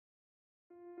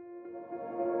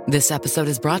This episode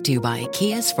is brought to you by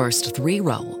Kia's first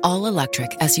three-row, all-electric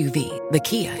SUV, the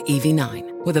Kia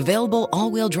EV9, with available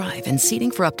all-wheel drive and seating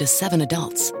for up to 7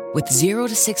 adults, with 0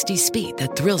 to 60 speed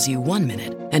that thrills you 1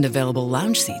 minute and available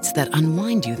lounge seats that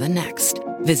unwind you the next.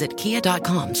 Visit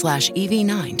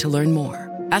kia.com/EV9 to learn more.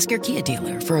 Ask your Kia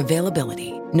dealer for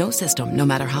availability. No system, no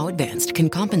matter how advanced, can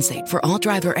compensate for all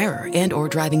driver error and or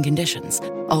driving conditions.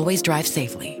 Always drive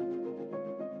safely.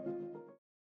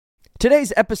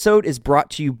 Today's episode is brought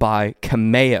to you by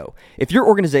Cameo. If your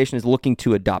organization is looking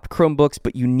to adopt Chromebooks,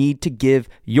 but you need to give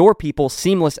your people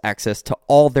seamless access to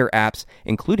all their apps,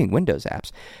 including Windows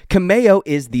apps, Cameo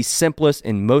is the simplest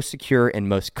and most secure and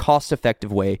most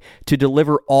cost-effective way to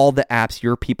deliver all the apps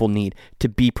your people need to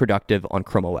be productive on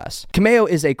Chrome OS. Cameo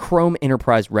is a Chrome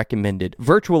Enterprise recommended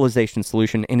virtualization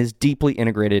solution and is deeply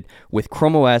integrated with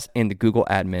Chrome OS and the Google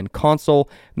Admin Console,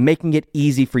 making it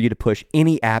easy for you to push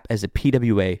any app as a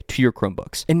PWA to your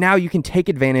Chromebooks. And now you can take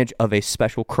advantage of a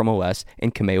special Chrome OS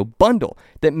and Cameo bundle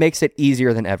that makes it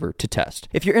easier than ever to test.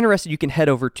 If you're interested, you can head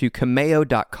over to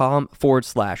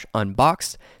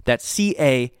cameo.com/unboxed. That's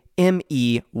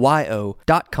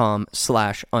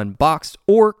CAMEYO.com/unboxed,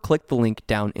 or click the link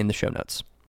down in the show notes.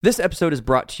 This episode is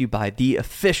brought to you by the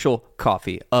official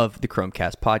coffee of the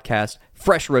Chromecast podcast,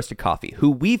 Fresh Roasted Coffee, who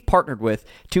we've partnered with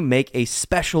to make a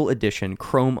special edition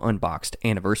Chrome Unboxed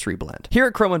anniversary blend. Here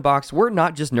at Chrome Unboxed, we're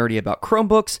not just nerdy about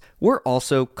Chromebooks, we're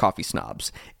also coffee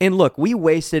snobs. And look, we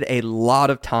wasted a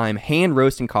lot of time hand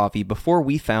roasting coffee before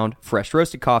we found Fresh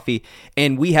Roasted Coffee,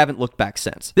 and we haven't looked back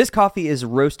since. This coffee is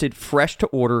roasted fresh to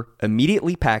order,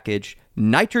 immediately packaged,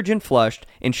 nitrogen flushed,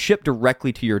 and shipped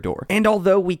directly to your door. And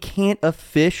although we can't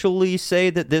officially say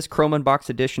that this Chrome Unboxed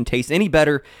edition tastes any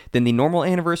better than the normal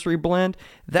anniversary blend,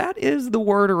 that is the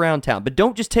word around town. But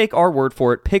don't just take our word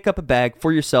for it. Pick up a bag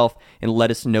for yourself and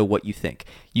let us know what you think.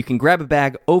 You can grab a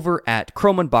bag over at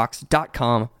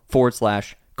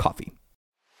chromeunboxed.com/coffee.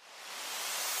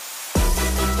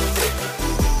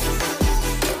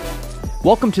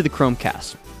 Welcome to the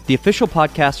Chromecast, the official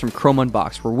podcast from Chrome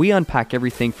Unboxed, where we unpack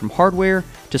everything from hardware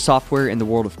to software in the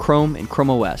world of Chrome and Chrome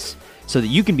OS, so that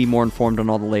you can be more informed on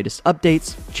all the latest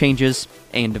updates, changes,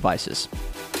 and devices.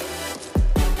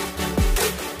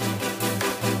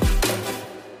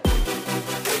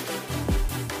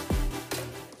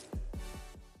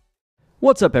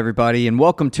 What's up, everybody, and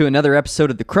welcome to another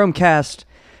episode of the Chromecast.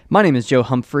 My name is Joe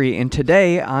Humphrey, and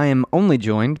today I am only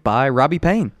joined by Robbie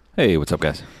Payne. Hey, what's up,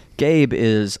 guys? Gabe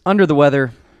is under the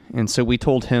weather, and so we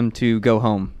told him to go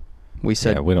home. We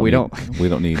said we don't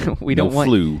need we don't want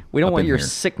flu. We don't want your here.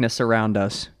 sickness around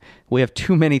us. We have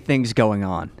too many things going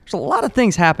on. There's a lot of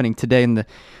things happening today in the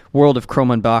world of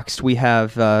Chrome Unboxed. We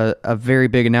have a very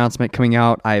big announcement coming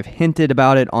out. I've hinted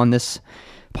about it on this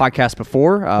podcast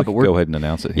before, but we're go ahead and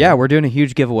announce it here. Yeah, we're doing a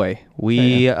huge giveaway.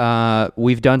 We've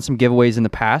done some giveaways in the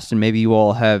past, and maybe you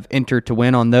all have entered to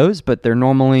win on those, but they're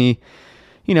normally,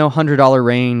 $100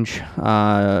 range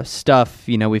stuff.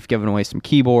 We've given away some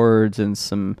keyboards and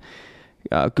some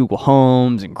Google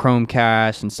Homes and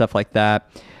Chromecast and stuff like that.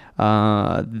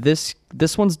 This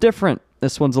one's different.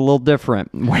 This one's a little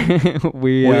different.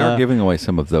 We are giving away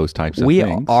some of those types of things. We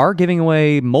are giving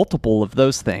away multiple of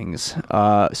those things.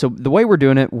 So the way we're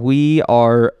doing it, we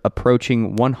are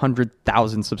approaching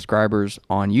 100,000 subscribers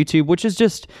on YouTube, which is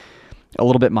just a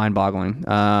little bit mind-boggling.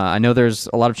 I know there's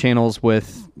a lot of channels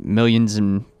with millions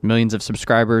and millions of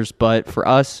subscribers, but for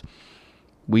us,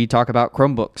 we talk about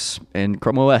Chromebooks and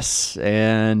Chrome OS,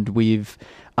 and we've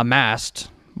amassed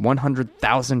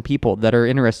 100,000 people that are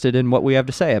interested in what we have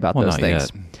to say about those things.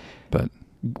 Yet, but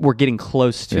we're getting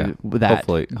close to that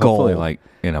goal. Hopefully, like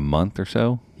in a month or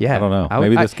so. Yeah, I don't know.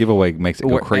 Maybe this giveaway makes it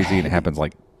go crazy and it happens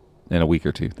like in a week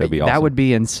or two. That'd be awesome. That would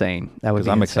be insane. Because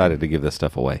I'm excited to give this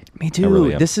stuff away. Me too.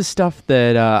 Really this is stuff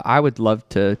that I would love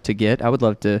to get. I would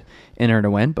love to enter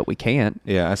to win, but we can't.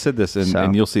 Yeah, I said this,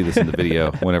 and you'll see this in the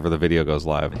video whenever the video goes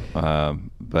live.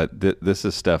 But this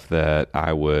is stuff that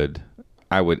I would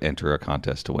enter a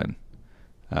contest to win.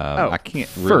 I can't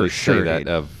really say that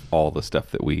of all the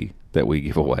stuff that we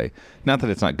give away. Not that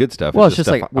it's not good stuff. Well, it's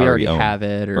just like we already own. have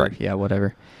it, or right.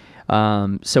 Whatever.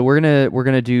 So we're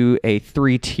gonna do a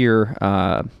 3-tier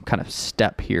kind of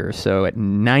step here. So at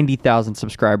 90,000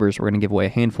 subscribers, we're gonna give away a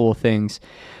handful of things,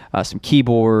 some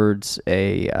keyboards,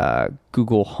 a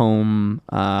Google Home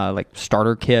like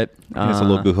starter kit. It's a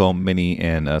little Google Home Mini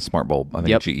and a smart bulb. I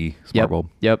think GE smart bulb.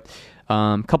 Yep.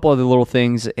 A couple other little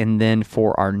things, and then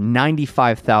for our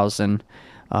 95,000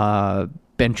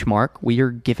 benchmark, we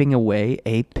are giving away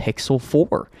a Pixel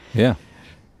 4. Yeah.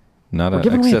 not an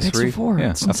accessory. Pixel 4.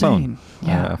 It's insane.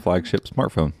 A flagship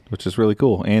smartphone, which is really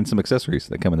cool, and some accessories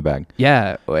that come in the bag.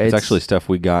 Yeah, it's actually stuff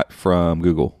we got from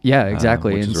Google. Yeah,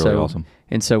 exactly, which is really awesome.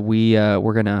 And so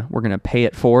we're gonna pay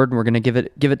it forward, and we're gonna give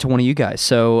it to one of you guys.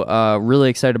 So really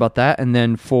excited about that. And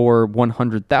then for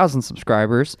 100,000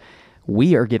 subscribers,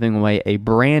 we are giving away a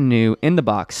brand new, in the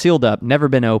box, sealed up, never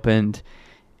been opened,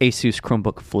 Asus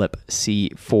Chromebook Flip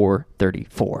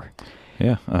C434.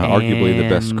 Yeah, arguably the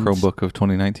best Chromebook of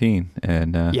 2019.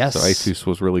 And yes. So Asus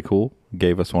was really cool,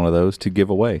 gave us one of those to give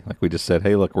away. Like we just said,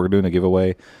 hey, look, we're doing a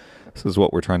giveaway. This is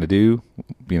what we're trying to do.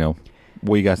 What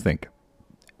do you guys think?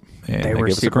 And they were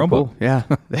super cool. Yeah,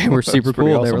 they were super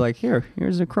cool. Awesome. They were like,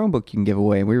 here's a Chromebook you can give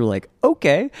away. And we were like,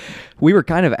 okay. We were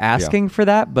kind of asking for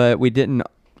that, but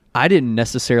I didn't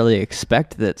necessarily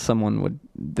expect that someone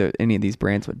any of these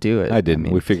brands would do it. I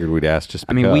didn't. We figured we'd ask just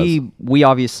because. We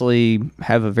obviously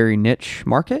have a very niche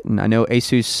market, and I know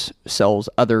Asus sells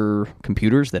other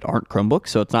computers that aren't Chromebooks,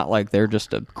 so it's not like they're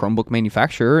just a Chromebook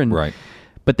manufacturer. And right.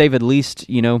 But they've at least,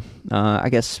 I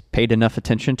guess, paid enough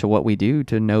attention to what we do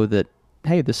to know that,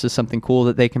 hey, this is something cool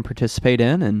that they can participate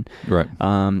in, and right.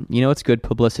 It's good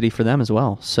publicity for them as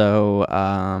well. So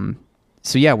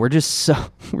yeah, we're just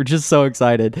so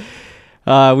excited.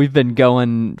 We've been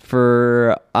going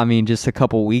for, just a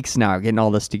couple weeks now, getting all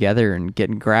this together and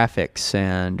getting graphics,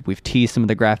 and we've teased some of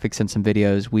the graphics in some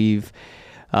videos. We've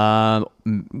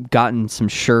gotten some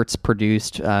shirts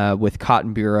produced with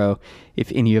Cotton Bureau.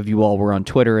 If any of you all were on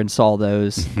Twitter and saw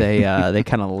those, they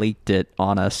kind of leaked it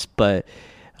on us, but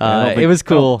it was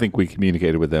cool. I don't think we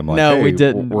communicated with them. Like, no, hey, we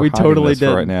didn't. We totally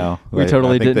didn't. Right now, we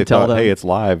totally didn't tell them. Hey, it's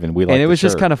live, and we like. And it was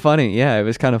just kind of funny. Yeah, it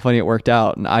was kind of funny. It worked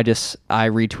out, and I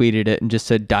retweeted it and just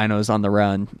said "Dinos on the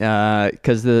Run"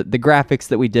 because the graphics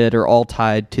that we did are all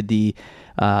tied to the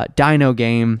Dino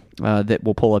game that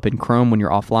will pull up in Chrome when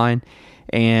you're offline.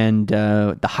 And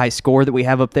the high score that we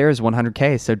have up there is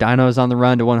 100K. So Dino's on the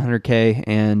run to 100K,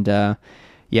 and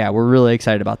we're really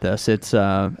excited about this. It's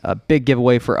a big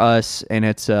giveaway for us, and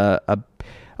it's a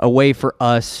way for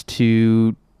us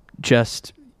to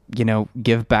just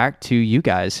give back to you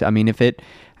guys.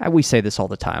 We say this all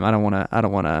the time. I don't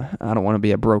want to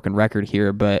be a broken record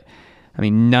here, but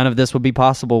none of this would be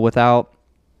possible without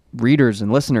readers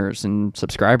and listeners and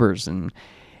subscribers, and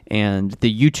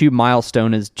the YouTube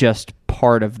milestone is just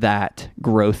part of that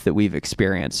growth that we've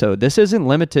experienced. So this isn't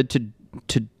limited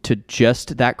to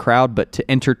just that crowd, but to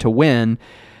enter to win,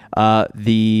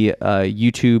 the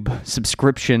YouTube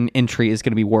subscription entry is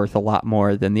going to be worth a lot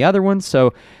more than the other ones.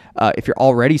 So if you're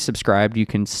already subscribed, you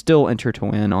can still enter to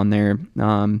win on there.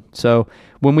 So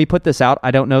when we put this out,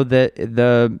 I don't know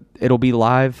that it'll be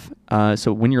live.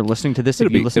 So when you're listening to this,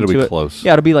 it'll be close.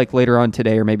 Yeah, it'll be like later on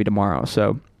today or maybe tomorrow.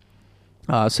 So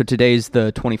today's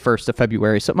the 21st of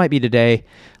February, so it might be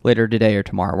later today or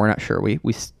tomorrow. We're not sure. We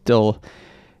still,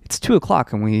 it's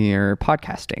 2:00 and we are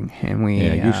podcasting,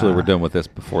 and usually we're done with this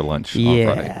before lunch on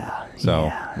Friday. So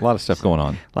a lot of stuff going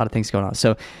on. A lot of things going on.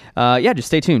 So just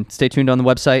stay tuned. Stay tuned on the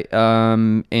website.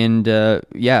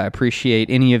 I appreciate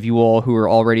any of you all who are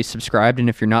already subscribed. And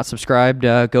if you're not subscribed,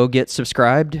 go get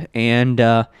subscribed and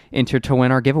enter to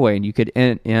win our giveaway. And you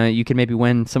could maybe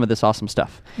win some of this awesome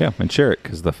stuff. Yeah, and share it,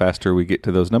 because the faster we get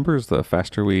to those numbers, the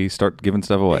faster we start giving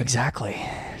stuff away. Exactly.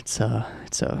 It's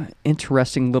a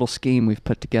interesting little scheme we've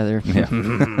put together. Yeah.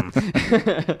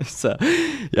 So,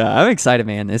 I'm excited,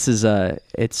 man. This is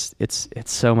it's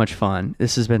so much fun.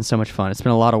 This has been so much fun. It's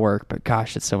been a lot of work, but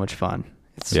gosh, it's so much fun.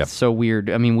 It's so weird.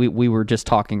 We were just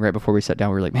talking right before we sat down.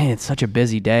 We were like, man, it's such a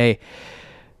busy day.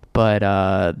 But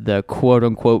the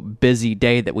quote-unquote busy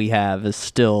day that we have is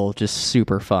still just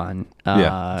super fun.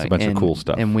 It's a bunch of cool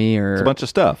stuff. And it's a bunch of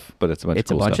stuff, but it's a bunch of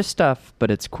cool stuff. It's a bunch of stuff,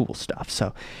 but it's cool stuff.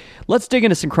 So let's dig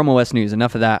into some Chrome OS news.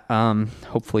 Enough of that.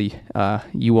 Hopefully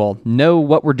you all know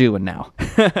what we're doing now.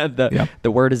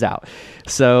 The word is out.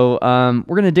 So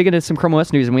we're going to dig into some Chrome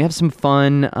OS news, and we have some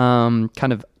fun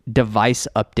kind of device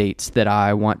updates that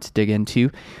I want to dig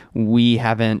into. We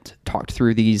haven't talked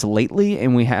through these lately,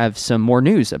 and we have some more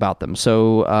news about them.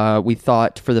 So we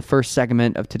thought for the first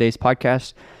segment of today's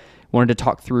podcast, wanted to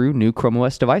talk through new Chrome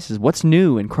OS devices. What's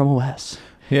new in Chrome OS?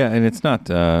 Yeah, and it's not,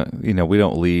 we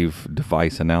don't leave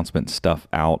device announcement stuff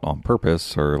out on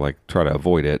purpose or like try to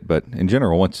avoid it. But in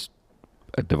general, once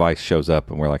a device shows up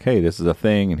and we're like, hey, this is a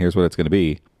thing and here's what it's going to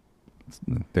be,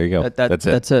 there you go. That's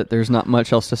it. That's it. There's not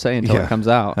much else to say until it comes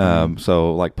out.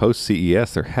 So like post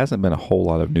CES, there hasn't been a whole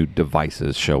lot of new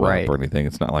devices show up or anything.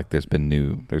 It's not like there's been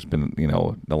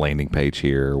a landing page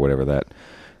here or whatever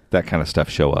that kind of stuff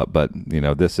show up. But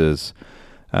this is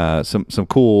some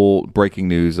cool breaking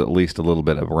news, at least a little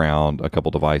bit around a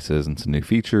couple devices and some new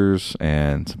features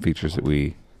and some features that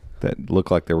we that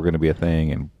looked like they were going to be a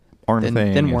thing and aren't a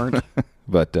thing. Then weren't.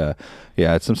 But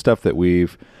yeah, it's some stuff that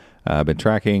we've been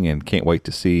tracking and can't wait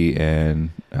to see,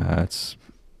 and it's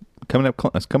coming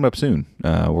up. It's coming up soon.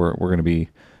 We're going to be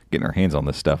getting our hands on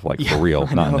this stuff like for real,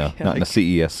 not in a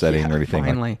CES setting or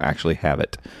anything. Like, actually have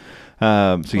it.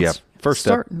 First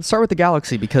start with the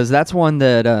Galaxy, because that's one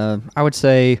that I would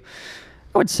say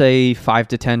 5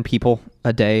 to 10 people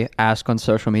a day ask on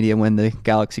social media when the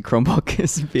Galaxy Chromebook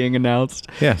is being announced.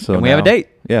 Yeah, so and we have a date.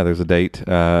 Yeah, there's a date,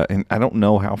 and I don't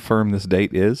know how firm this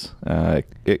date is.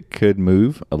 It could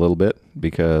move a little bit,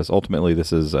 because ultimately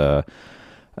this is a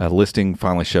listing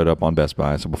finally showed up on Best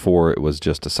Buy. So before, it was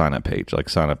just a sign-up page, like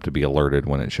sign up to be alerted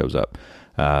when it shows up.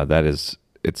 That's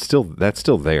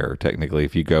still there technically.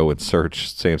 If you go and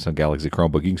search Samsung Galaxy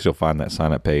Chromebook, you can still find that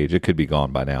sign-up page. It could be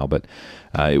gone by now, but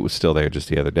it was still there just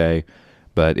the other day.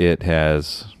 But it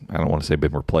has, I don't want to say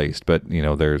been replaced, but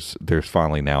there's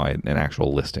finally now an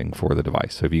actual listing for the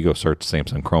device. So if you go search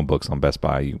Samsung Chromebooks on Best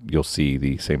Buy, you'll see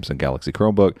the Samsung Galaxy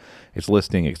Chromebook. It's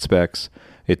listing, it specs.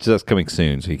 It's just coming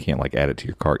soon, so you can't add it to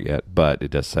your cart yet. But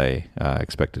it does say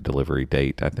expected delivery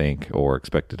date, I think, or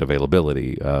expected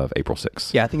availability of April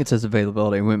 6th. Yeah, I think it says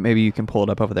availability. Maybe you can pull it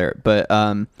up over there. But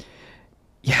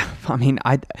yeah, I mean,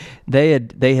 they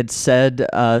had said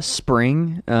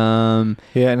spring. And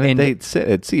they said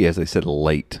at CES they said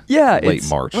late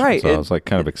March. Right. So I was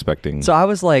kind of expecting. So I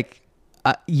was like,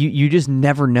 you just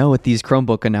never know with these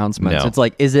Chromebook announcements. No. It's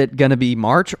like, is it going to be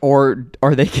March, or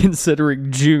are they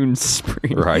considering June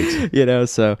spring? Right.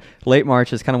 So late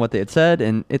March is kind of what they had said,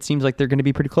 and it seems like they're going to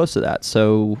be pretty close to that.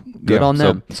 So good on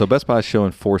them. So Best Buy is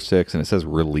showing 4/6, and it says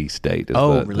release date.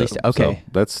 Release date. Okay.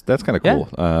 So that's kind of cool.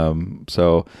 Yeah.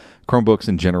 So Chromebooks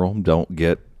in general don't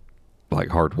get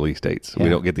hard release dates. Yeah. We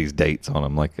don't get these dates on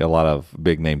them like a lot of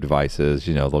big name devices.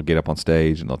 They'll get up on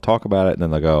stage and they'll talk about it, and then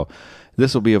they'll go,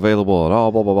 this will be available at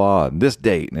all, blah, blah, blah, and this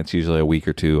date. And it's usually a week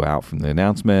or two out from the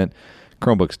announcement.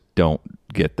 Chromebooks don't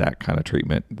get that kind of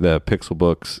treatment. The Pixel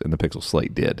Books and the Pixel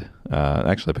Slate did.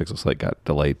 Actually, the Pixel Slate got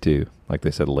delayed too, like they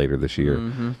said, later this year.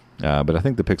 Mm-hmm. But I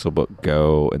think the Pixel Book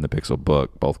Go and the Pixel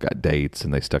Book both got dates,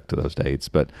 and they stuck to those dates.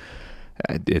 But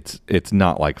it's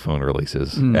not like phone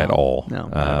releases at all.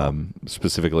 No,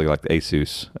 specifically like the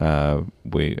Asus.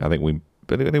 I think we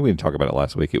didn't talk about it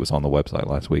last week. It was on the website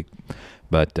last week.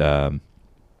 But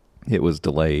it was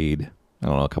delayed, I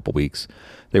don't know, a couple weeks.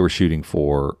 They were shooting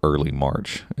for early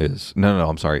March.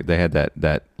 I'm sorry. They had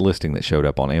that listing that showed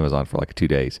up on Amazon for 2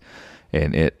 days,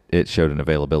 and it showed an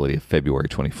availability of February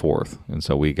 24th. And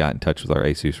so we got in touch with our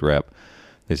Asus rep.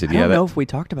 They said, I don't know if we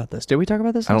talked about this. Did we talk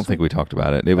about this? I don't think we talked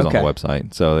about it. It was on the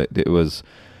website. So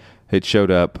it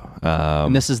showed up.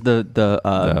 And this is the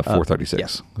 436.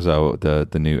 Yeah. So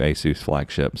the new Asus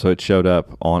flagship. So it showed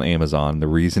up on Amazon. The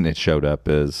reason it showed up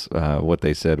is what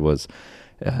they said was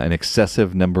an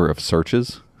excessive number of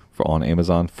searches on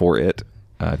Amazon for it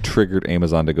triggered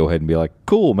Amazon to go ahead and be like,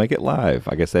 cool, make it live.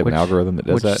 I guess they have an algorithm that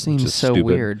does that. Which seems so stupid.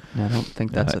 Weird. I don't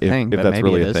think that's a thing. If that's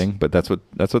really a thing. But that's what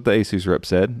the Asus rep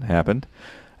said happened.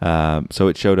 So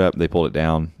it showed up. They pulled it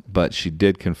down. But she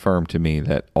did confirm to me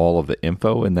that all of the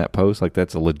info in that post,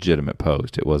 that's a legitimate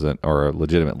post. It wasn't, or a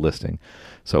legitimate listing.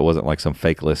 So it wasn't like some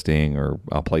fake listing or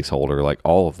a placeholder.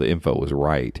 All of the info was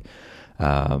right.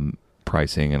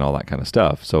 Pricing and all that kind of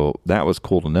stuff. So that was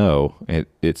cool to know.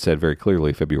 It said very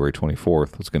clearly February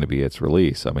 24th was going to be its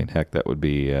release. I mean, heck, that would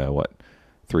be,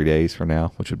 3 days from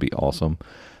now, which would be awesome.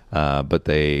 But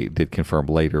they did confirm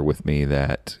later with me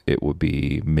that it would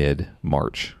be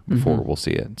mid-March before we'll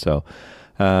see it. So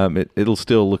it'll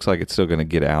still looks like it's still going to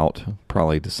get out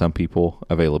probably to some people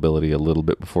availability a little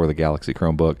bit before the Galaxy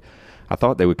Chromebook. I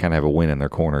thought they would kind of have a win in their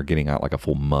corner getting out a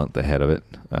full month ahead of it,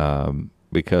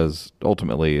 because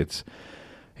ultimately it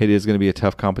is going to be a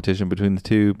tough competition between the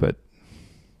two. But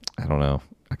I don't know.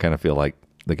 I kind of feel like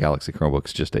the Galaxy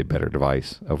Chromebook's just a better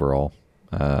device overall.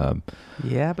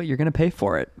 Yeah, but you're going to pay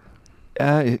for it.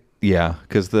 Yeah,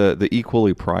 because the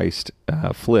equally priced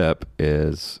Flip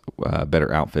is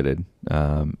better outfitted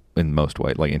in most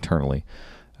ways, internally.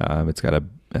 It's got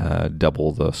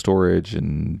double the storage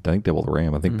and I think double the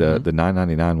RAM. I think the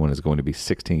 $999 one is going to be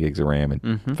 16 gigs of RAM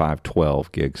and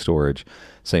 512 gig storage.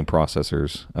 Same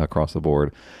processors across the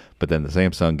board. But then the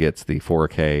Samsung gets the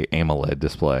 4K AMOLED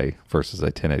display versus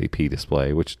a 1080p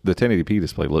display, which the 1080p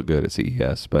display looked good at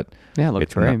CES, but yeah, it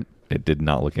looked great. It did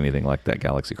not look anything like that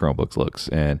Galaxy Chromebooks looks.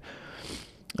 And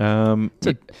it's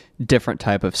a different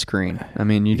type of screen. I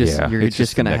mean, you're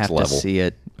just going to have to see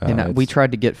it. And we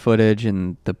tried to get footage,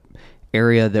 and the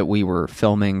area that we were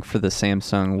filming for the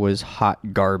Samsung was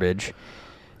hot garbage.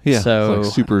 Yeah, so it's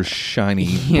like super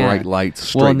shiny, bright lights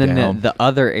straight and then down. The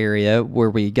other area where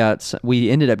we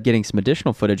ended up getting some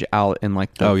additional footage out in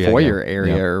like the foyer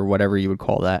area or whatever you would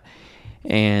call that.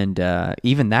 And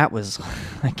even that was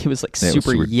like, it was like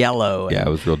super yellow. Yeah, it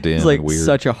was real dim. It was like and weird.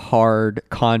 such a hard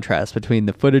contrast between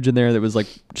the footage in there that was like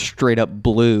straight up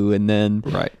blue and then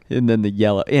the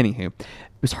yellow. Anywho, it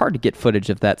was hard to get footage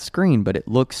of that screen, but it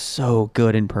looks so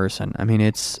good in person. I mean,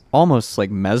 it's almost like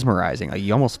mesmerizing. Like,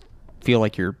 you almost feel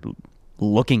like you're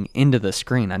looking into the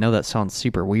screen. I know that sounds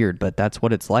super weird, but that's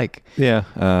what it's like. Yeah,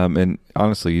 and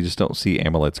honestly, you just don't see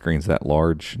AMOLED screens that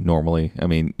large normally. I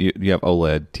mean, you have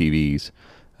OLED TVs,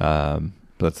 but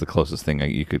that's the closest thing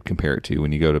you could compare it to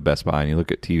when you go to Best Buy and you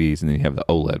look at TVs, and then you have the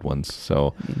OLED ones.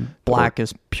 So black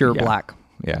is pure black.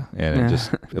 Yeah, and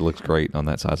it looks great on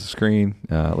that size of screen.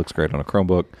 It looks great on a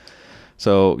Chromebook.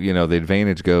 So, the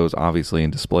advantage goes obviously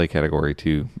in display category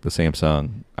to the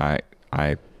Samsung.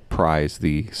 I prize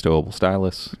the stowable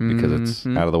stylus because it's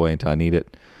out of the way until I need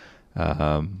it.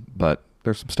 But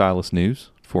there's some stylus news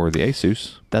for the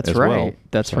Asus. That's as right. Well.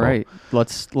 That's right.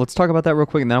 Let's talk about that real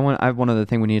quick. And then I have one other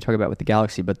thing we need to talk about with the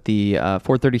Galaxy. But the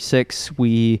 436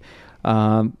 we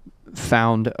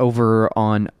found over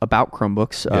on About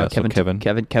Chromebooks.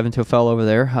 Kevin Tofel over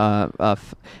there.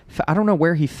 I don't know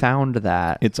where he found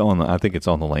that. I think it's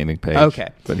on the landing page. Okay,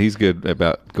 but he's good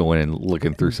about going and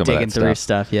looking through some digging of that through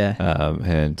stuff. Yeah.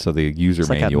 And so the user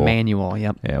manual. Like a manual.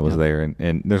 Yep. Yeah, it was there,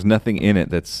 and there's nothing in it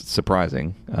that's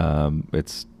surprising.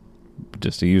 It's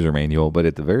just a user manual, but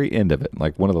at the very end of it,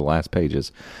 like one of the last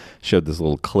pages, showed this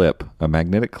little clip, a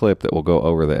magnetic clip that will go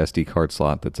over the SD card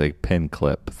slot. That's a pen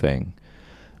clip thing.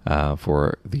 And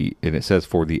it says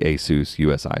for the Asus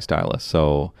USI stylus.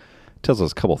 So it tells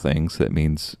us a couple things. That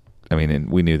means,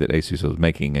 and we knew that Asus was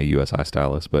making a USI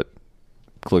stylus, but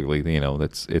clearly, they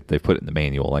put it in the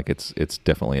manual. Like it's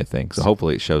definitely a thing. So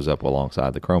hopefully it shows up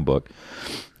alongside the Chromebook.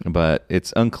 But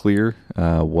it's unclear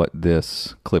what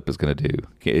this clip is going to do.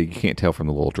 You can't tell from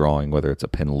the little drawing whether it's a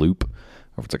pen loop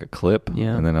or if it's like a clip.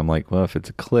 Yeah. And then I'm like, well, if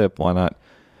it's a clip, why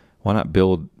not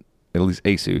build? At least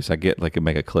Asus, I get like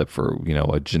make a clip for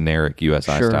a generic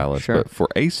USI stylus, but for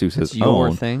Asus's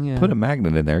own thing, put a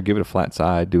magnet in there, give it a flat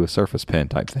side, do a Surface Pen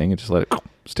type thing, and just let it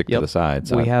stick to the side.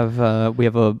 So we have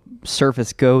a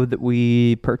Surface Go that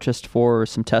we purchased for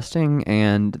some testing,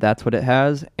 and that's what it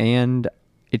has. And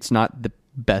it's not the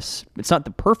best, it's not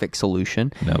the perfect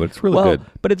solution. No, but it's really good.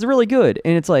 But it's really good,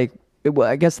 and it's like.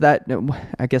 I guess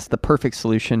the perfect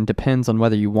solution depends on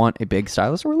whether you want a big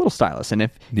stylus or a little stylus. And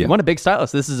if you want a big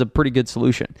stylus, this is a pretty good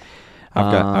solution.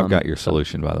 I've got your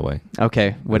solution, by the way.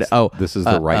 Okay. This is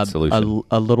the right solution.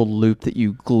 A little loop that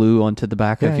you glue onto the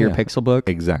back of your Pixelbook.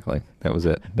 Exactly. That was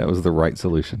it. That was the right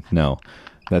solution. No.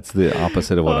 That's the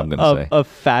opposite of what I'm going to say. A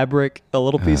fabric, a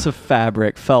little piece of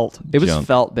fabric, felt. It was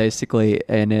felt basically,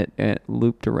 and it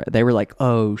looped around. They were like,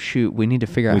 "Oh shoot, we need to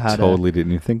figure out how to." We totally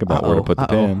didn't even think about where to put the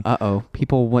pen.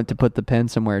 People went to put the pen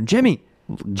somewhere. Jimmy,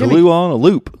 glue on a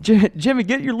loop. Jimmy,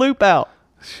 get your loop out.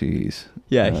 Jeez.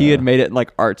 Yeah, he had made it in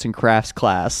like arts and crafts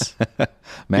class.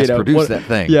 Mass produced that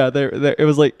thing. Yeah, it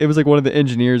was like one of the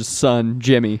engineers' son,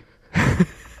 Jimmy.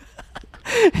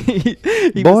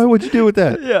 What'd you do with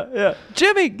that? Yeah.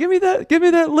 Jimmy, give me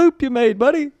that loop you made,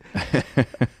 buddy.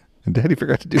 And Daddy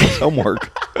forgot to do his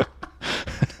homework.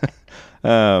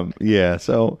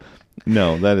 So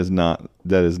no, that is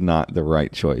not the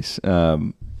right choice.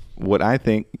 What I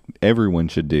think everyone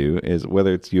should do is,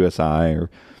 whether it's USI or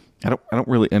I don't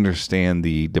really understand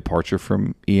the departure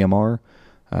from EMR,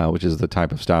 which is the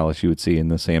type of stylus you would see in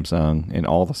the Samsung, and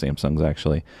all the Samsungs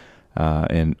actually.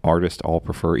 And artists all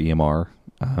prefer EMR.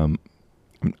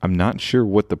 I'm not sure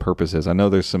what the purpose is. I know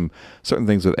there's some certain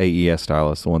things with AES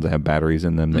stylus, the ones that have batteries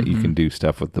in them, that you can do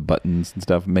stuff with the buttons and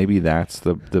stuff. Maybe that's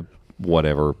the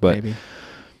whatever. But maybe.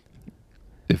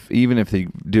 Even if they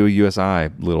do a USI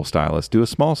little stylus, do a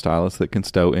small stylus that can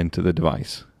stow into the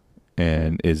device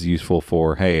and is useful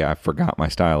for, hey, I forgot my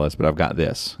stylus, but I've got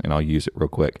this, and I'll use it real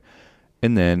quick.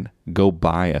 And then go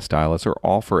buy a stylus or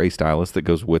offer a stylus that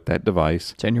goes with that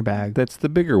device. It's in your bag. That's the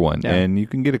bigger one. Yeah. And you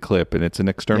can get a clip, and it's an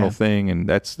external thing. And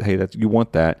that's you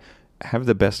want that. Have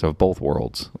the best of both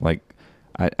worlds. Like,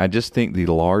 I just think the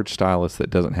large stylus that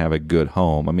doesn't have a good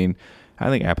home. I mean, I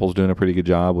think Apple's doing a pretty good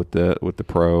job with the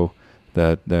Pro,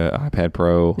 the iPad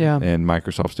Pro, and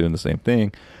Microsoft's doing the same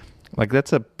thing. Like,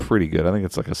 that's a pretty good. I think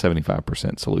it's like a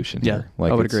 75% solution here.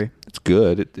 Like, I would agree. It's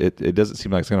good. It doesn't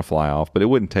seem like it's going to fly off, but it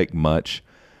wouldn't take much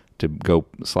to go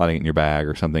sliding it in your bag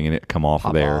or something and it come off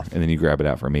of there, and then you grab it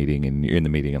out for a meeting, and you're in the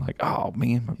meeting and like, oh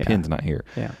man, my pen's not here.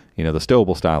 Yeah. The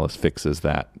stowable stylus fixes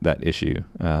that issue,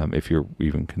 if you're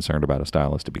even concerned about a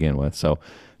stylus to begin with. So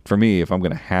for me, if I'm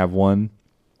going to have one,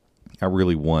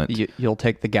 really want. You'll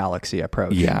take the Galaxy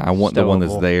approach. Yeah, I want the one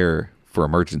that's there for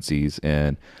emergencies,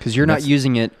 and because you're not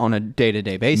using it on a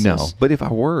day-to-day basis. No, but if I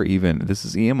were, even this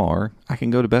is EMR, I can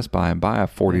go to Best Buy and buy a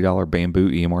 $40 bamboo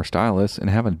EMR stylus and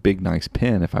have a big nice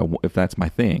pen if that's my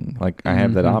thing. Like I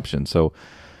have that option. So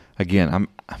again,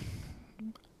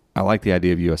 I like the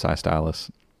idea of USI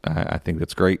stylus. I think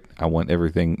that's great. I want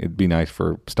everything. It'd be nice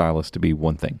for stylus to be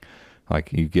one thing.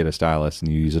 Like you get a stylus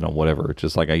and you use it on whatever.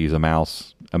 Just like I use a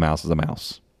mouse. A mouse is a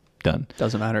mouse. Done.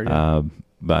 Doesn't matter.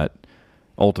 But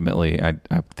ultimately, I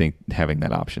think having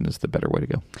that option is the better way to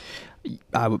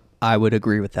go. I would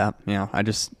agree with that. Yeah,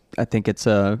 I think it's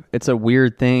a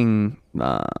weird thing.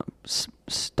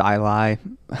 Styli,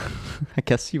 I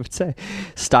guess you would say,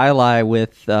 styli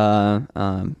with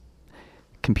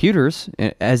computers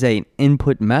as an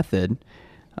input method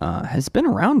has been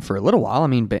around for a little while. I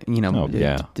mean,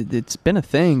 it's been a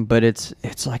thing, but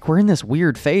it's like we're in this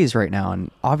weird phase right now,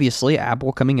 and obviously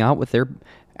Apple coming out with their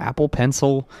Apple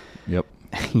Pencil. Yep.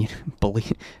 I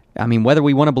mean, whether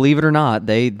we want to believe it or not,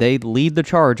 they lead the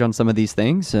charge on some of these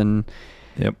things, and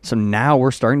so now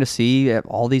we're starting to see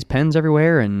all these pens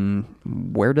everywhere, and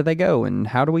where do they go, and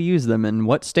how do we use them, and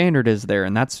what standard is there,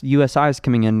 and that's USI's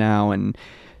coming in now, and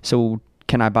so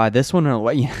can I buy this one? Or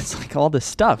it's like all this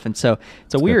stuff, and so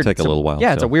it's a weird. Take a little while.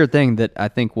 Yeah, it's a weird thing that I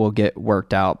think will get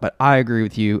worked out. But I agree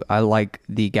with you. I like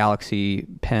the Galaxy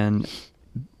Pen,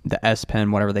 the S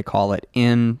Pen, whatever they call it,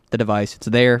 in the device. It's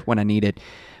there when I need it.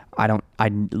 I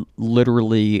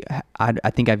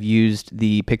think I've used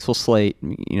the Pixel Slate,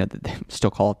 they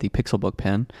still call it the Pixelbook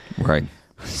pen. Right.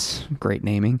 Great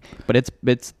naming. But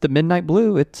it's the Midnight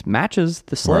Blue. It matches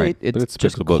the Slate. Right. It's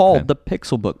just called the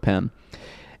Pixelbook pen.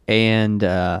 And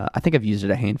I think I've used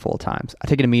it a handful of times. I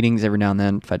take it to meetings every now and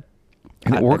then.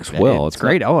 And it works well. It's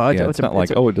great. It's not like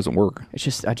it doesn't work. It's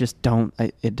just, I just don't,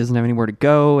 it doesn't have anywhere to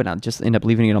go, and I just end up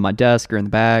leaving it on my desk or in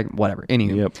the bag, whatever.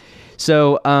 Anywho. Yep.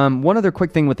 So one other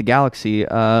quick thing with the Galaxy,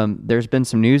 there's been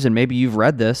some news, and maybe you've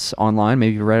read this online,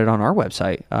 maybe you read it on our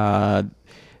website.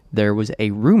 There was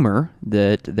a rumor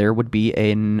that there would be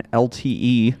an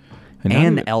LTE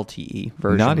LTE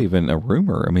version. Not even a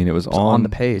rumor. I mean, it was on the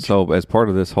page. So as part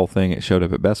of this whole thing, it showed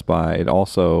up at Best Buy. It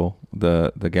also,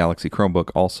 the Galaxy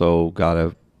Chromebook also got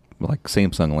a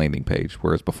Samsung landing page,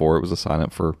 whereas before it was a sign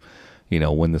up for,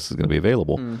 when this is going to be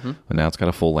available. Mm-hmm. And now it's got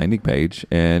a full landing page.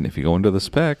 And if you go into the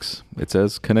specs, it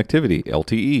says connectivity,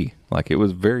 LTE. Like it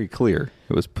was very clear.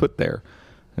 It was put there.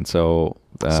 And so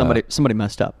somebody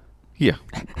messed up. Yeah,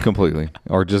 completely.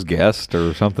 Or just guessed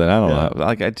or something. I don't know.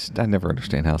 Like I never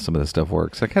understand how some of this stuff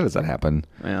works. Like, how does that happen?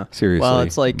 Yeah. Seriously. Well,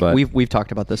 it's like we've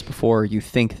talked about this before. You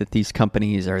think that these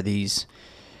companies are these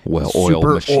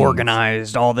super machines,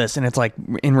 organized, all this, and it's like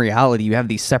in reality you have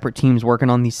these separate teams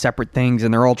working on these separate things,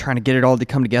 and they're all trying to get it all to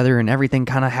come together, and everything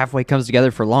kind of halfway comes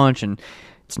together for launch, and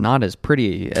it's not as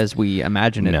pretty as we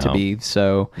imagine it to be.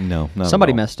 So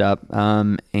somebody messed up.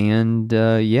 How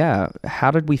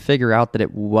did we figure out that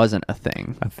it wasn't a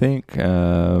thing? I think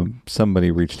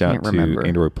somebody reached out to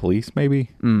Android Police,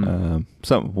 maybe. One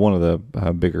of the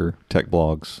bigger tech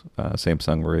blogs,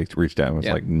 Samsung reached out and was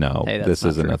like, "No, this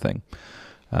isn't a thing."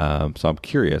 So I'm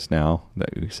curious now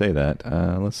that you say that.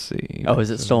 Let's see. Oh, is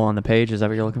it still on the page? Is that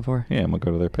what you're looking for? Yeah, I'm gonna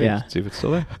go to their page and see if it's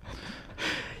still there.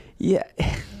 Yeah.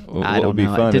 What would be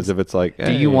fun is if it's like, hey.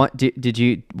 Do you want?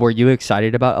 Were you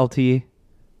excited about LTE?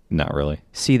 Not really.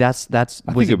 See, was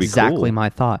exactly cool. my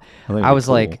thought. I was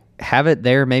like, have it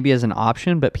there maybe as an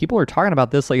option, but people are talking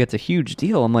about this like it's a huge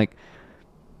deal. I'm like,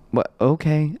 what?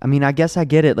 Okay. I mean, I guess I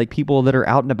get it. Like people that are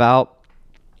out and about.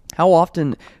 How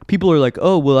often people are like,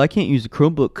 oh, well, I can't use a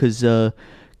Chromebook because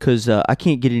I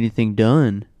can't get anything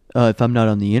done if I'm not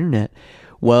on the internet.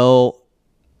 Well,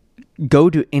 go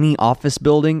to any office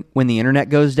building when the internet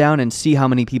goes down and see how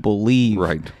many people leave.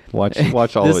 Right. Watch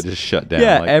all of it just shut down.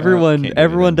 Yeah, like,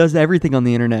 everyone does everything on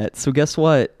the internet. So guess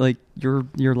what? Like your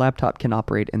laptop can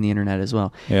operate in the internet as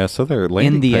well. Yeah, so they're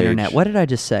landing page. Internet. What did I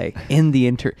just say? In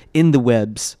the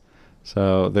webs.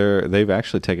 So they've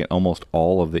actually taken almost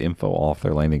all of the info off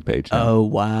their landing page now. Oh,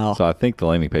 wow. So I think the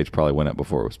landing page probably went up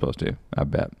before it was supposed to, I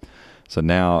bet. So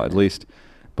now at least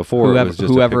before it was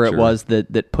just whoever it was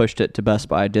that pushed it to Best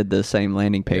Buy did the same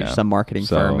landing page, some marketing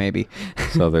firm maybe.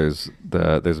 So there's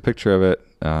a picture of it,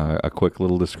 a quick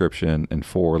little description, and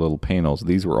 4 little panels.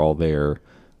 These were all there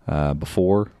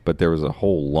before, but there was a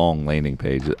whole long landing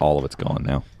page. All of it's gone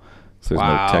now. So there's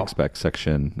no tech spec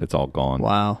section. It's all gone.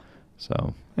 Wow.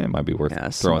 So it might be worth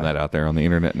throwing that out there on the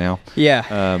internet now.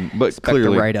 Yeah. But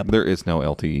clearly there is no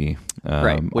LTE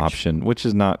option, which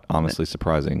is not honestly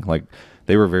surprising. Like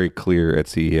they were very clear at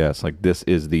CES, like this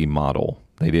is the model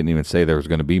They didn't even say there was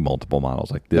going to be multiple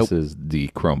models. Like, this is the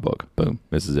Chromebook. Boom.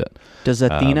 This is it. Does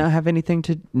Athena have anything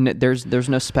to... There's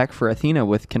no spec for Athena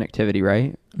with connectivity,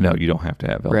 right? No, you don't have to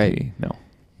have LTE. Right. No.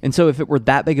 And so if it were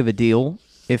that big of a deal,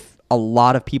 if a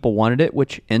lot of people wanted it,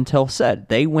 which Intel said,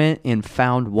 they went and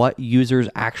found what users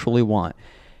actually want.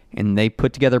 And they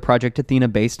put together Project Athena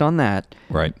based on that.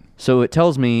 Right. So it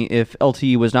tells me if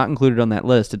LTE was not included on that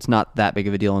list, it's not that big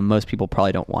of a deal, and most people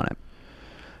probably don't want it.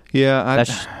 Yeah,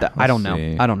 I don't know.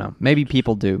 I don't know. Maybe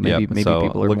people do. Maybe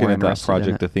people are looking more at that interested Project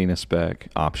in it. Athena spec,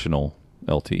 optional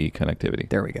LTE connectivity.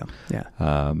 There we go.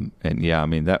 Yeah. And yeah, I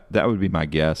mean that would be my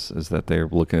guess, is that they're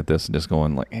looking at this and just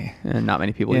going like, and not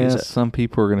many people use it. Some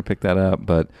people are going to pick that up,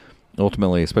 but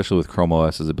ultimately, especially with Chrome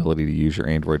OS's ability to use your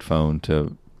Android phone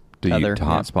to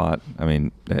hotspot, I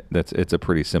mean it's a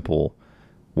pretty simple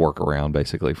workaround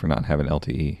basically for not having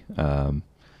LTE.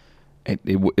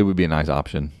 It would be a nice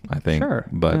option, I think. Sure.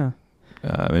 But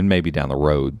and maybe down the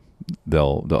road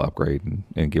they'll upgrade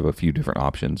and give a few different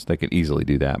options. They could easily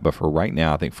do that. But for right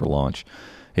now, I think for launch,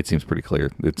 it seems pretty clear.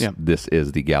 This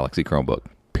is the Galaxy Chromebook,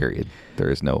 period.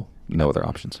 There is no other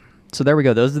options. So there we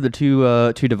go. Those are the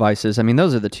two devices. I mean,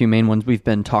 those are the two main ones we've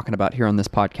been talking about here on this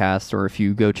podcast, or if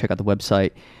you go check out the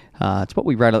website, it's what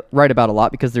we write about a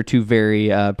lot, because they're two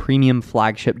very premium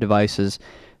flagship devices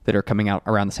that are coming out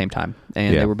around the same time,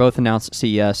 and they were both announced at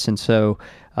CES. And so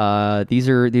these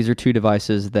are two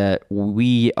devices that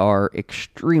we are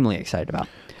extremely excited about.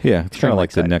 Yeah, it's kind of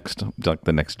like the next generation, it's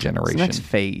the next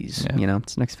phase. Yeah.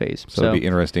 It's the next phase. So it'll be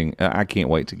interesting. I can't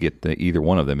wait to get either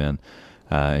one of them in,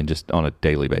 and just on a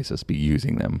daily basis be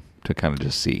using them to kind of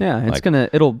just see. Yeah,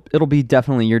 it'll be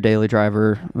definitely your daily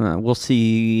driver. We'll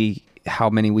see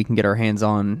how many we can get our hands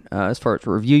on as far as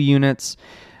review units.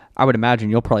 I would imagine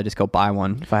you'll probably just go buy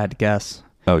one, if I had to guess.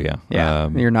 Oh, yeah. Yeah.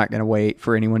 You're not going to wait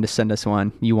for anyone to send us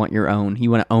one. You want your own. You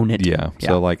want to own it. Yeah.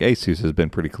 So, like, Asus has been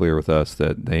pretty clear with us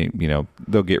that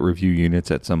they'll get review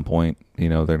units at some point.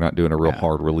 They're not doing a real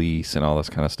hard release and all this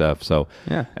kind of stuff. So,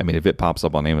 I mean, if it pops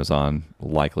up on Amazon,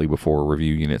 likely before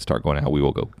review units start going out,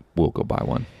 we'll go buy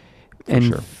one.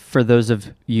 And for those of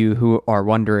you who are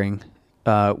wondering,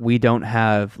 we don't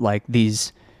have, like,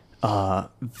 these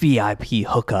VIP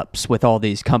hookups with all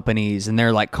these companies, and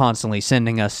they're like constantly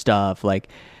sending us stuff. Like,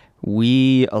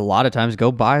 we a lot of times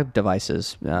go buy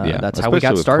devices. That's how we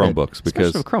got started. Chromebooks,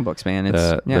 because with Chromebooks, man,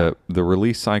 the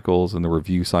release cycles and the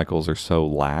review cycles are so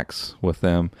lax with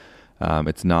them.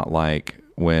 It's not like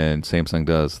when Samsung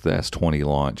does the S20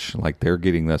 launch, like they're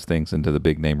getting those things into the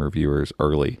big name reviewers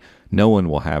early. No one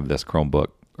will have this Chromebook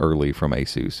early from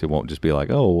Asus. It won't just be like,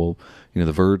 oh, well,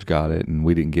 The Verge got it and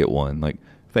we didn't get one. Like,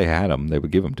 if they had them, they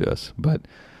would give them to us. But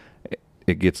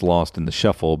it gets lost in the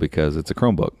shuffle because it's a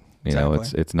Chromebook.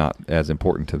 It's not as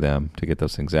important to them to get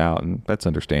those things out, and that's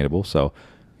understandable. So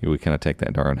we kind of take that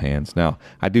into our own hands. Now,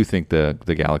 I do think the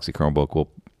Galaxy Chromebook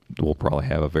will probably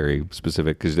have a very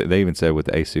specific, because they even said with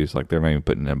the Asus, like, they're not even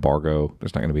putting an embargo.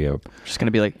 There's not going to be just going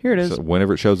to be like, here it is. So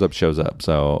whenever it shows up, shows up.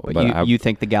 So, but you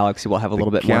think the Galaxy will have a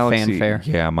little bit more fanfare?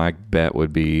 Yeah, my bet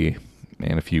would be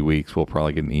in a few weeks we'll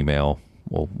probably get an email.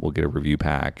 We'll get a review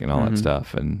pack and all that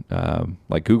stuff, and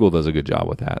like Google does a good job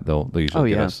with that. They'll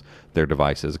usually get us their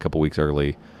devices a couple weeks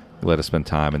early, let us spend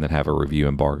time, and then have a review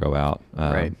embargo out.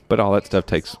 Right. But all that stuff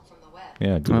takes,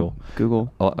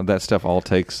 Google. All that stuff all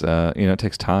takes, it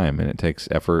takes time and it takes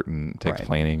effort and it takes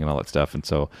planning and all that stuff. And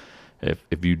so,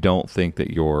 if you don't think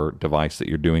that your device that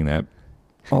you're doing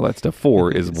all that stuff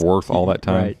for is worth all that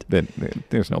time, then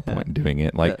there's no point in doing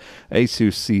it. Like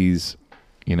Asus sees,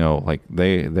 like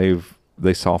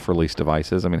they soft release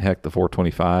devices. I mean, heck, the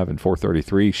 425 and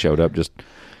 433 showed up just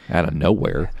out of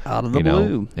nowhere, out of the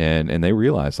blue, and they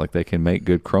realized like they can make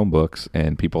good Chromebooks,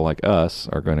 and people like us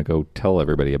are going to go tell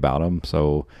everybody about them.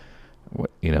 So,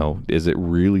 is it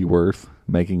really worth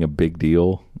making a big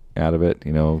deal out of it?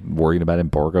 Worrying about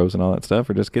embargoes and all that stuff,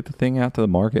 or just get the thing out to the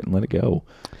market and let it go?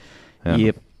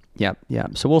 Yep.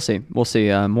 So we'll see.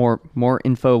 More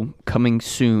info coming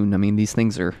soon. I mean, these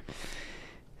things are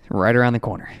right around the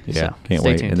corner. Yeah, so can't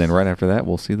wait. Tuned. And then right after that,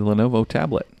 we'll see the Lenovo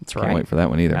tablet. That's right. Can't wait for that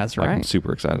one either. That's right. I'm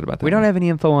super excited about that. We don't have any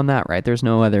info on that, right? There's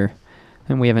no other,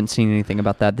 and we haven't seen anything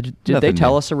about that. Did they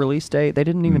tell us a release date? They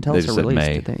didn't even tell us a release.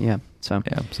 May. Did they? Yeah.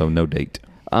 So no date.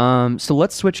 So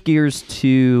let's switch gears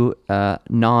to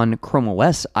non-Chrome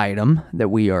OS item that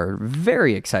we are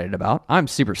very excited about. I'm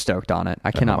super stoked on it.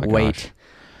 I cannot wait. Gosh.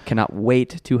 Cannot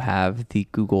wait to have the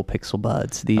Google Pixel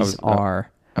Buds.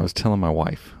 I was telling my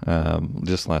wife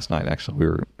just last night.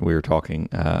 Actually, we were talking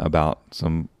about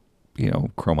some,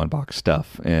 Chrome Unbox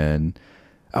stuff, and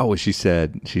she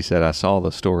said I saw the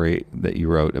story that you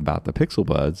wrote about the Pixel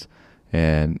Buds,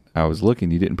 And I was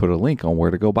looking, you didn't put a link on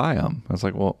where to go buy them. I was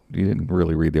like, well, you didn't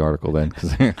really read the article then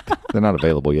because they're not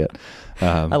available yet.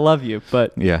 I love you,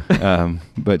 but yeah.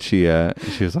 But she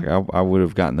was like, I would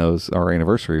have gotten those. Our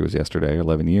anniversary was yesterday,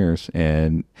 11 years,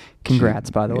 and congrats,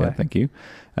 by the way. Thank you.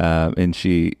 And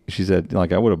she said,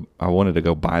 like, I wanted to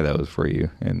go buy those for you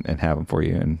and have them for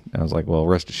you. And I was like, well,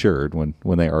 rest assured,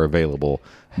 when they are available,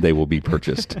 they will be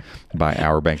purchased by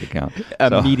our bank account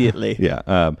immediately. So,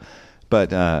 yeah.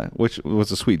 But which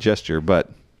was a sweet gesture, but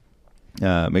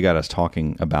it got us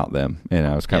talking about them, and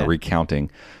I was kind of recounting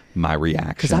my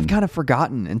reaction. Because I've kind of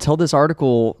forgotten until this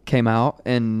article came out,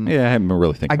 and I haven't been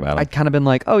really thinking about it. I'd kind of been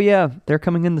like, oh yeah, they're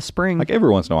coming in the spring. Like every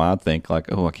once in a while, I'd think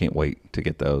like, oh, I can't wait to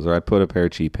get those, or I'd put a pair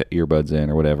of cheap earbuds in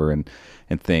or whatever, and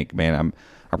think, man,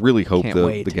 I really hope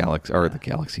the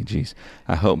Galaxy. Geez,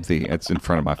 I hope it's in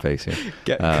front of my face here.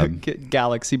 Get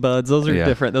Galaxy Buds. Those are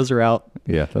different. Those are out.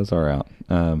 Yeah, those are out.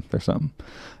 There's something.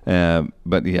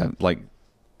 But yeah, like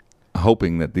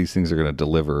hoping that these things are going to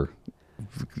deliver.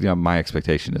 My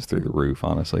expectation is through the roof,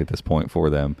 honestly, at this point for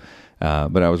them.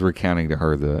 But I was recounting to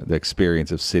her the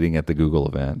experience of sitting at the Google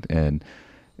event, and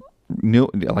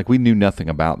we knew nothing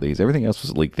about these. Everything else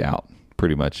was leaked out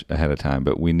pretty much ahead of time,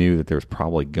 but we knew that there was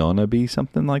probably gonna be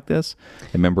something like this.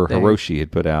 And remember, Hiroshi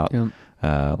had put out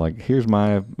here's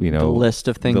my the list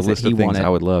of things I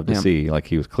would love to see. Like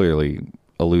he was clearly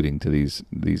alluding to these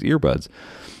earbuds,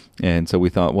 and so we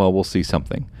thought, well, we'll see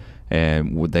something.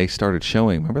 And when they started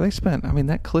showing, remember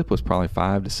that clip was probably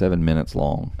 5 to 7 minutes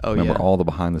long. Oh, remember all the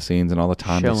behind the scenes and all the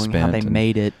time they spent. How they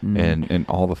made it. And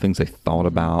all the things they thought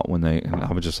about and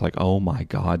I was just like, oh my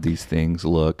God, these things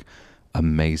look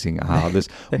amazing. This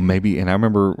maybe, and I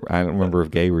don't remember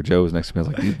if Gabe or Joe was next to me. I was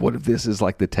like, dude, what if this is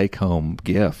like the take home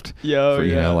gift?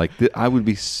 I would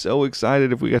be so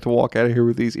excited if we got to walk out of here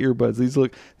with these earbuds. These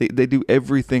they do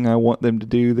everything I want them to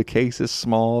do. The case is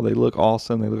small. They look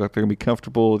awesome. They look like they're gonna be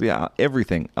comfortable. Yeah,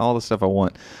 everything, all the stuff I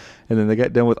want. And then they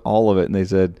got done with all of it, and they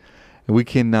said, we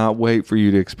cannot wait for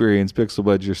you to experience Pixel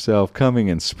Buds yourself coming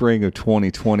in spring of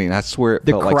 2020. And I swear it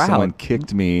felt like someone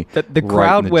kicked me the crowd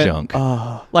right in the went,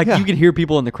 junk. You could hear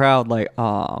people in the crowd like,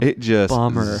 oh, it just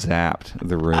bummer. Zapped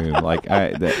the room.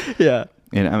 Yeah.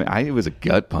 And it was a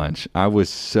gut punch. I was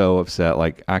so upset.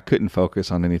 Like, I couldn't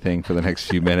focus on anything for the next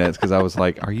few minutes because I was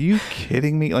like, are you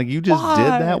kidding me? Like, you just did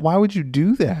that? Why would you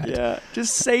do that? Yeah.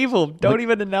 Just save them. Don't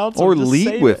even announce them. Or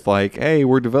lead with, hey,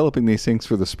 we're developing these things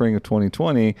for the spring of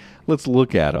 2020. Let's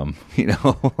look at them.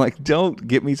 Like, don't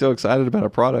get me so excited about a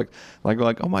product. Like,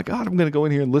 oh my God, I'm going to go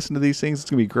in here and listen to these things. It's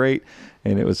going to be great.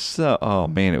 And it was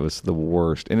it was the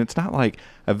worst. And it's not like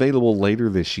available later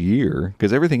this year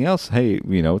because everything else, hey, it's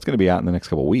going to be out in the next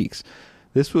couple of weeks.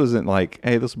 This wasn't like,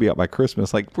 hey, this will be out by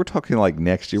Christmas. Like, we're talking like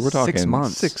next year. We're talking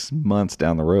 6 months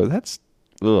down the road. That's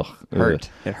hurt.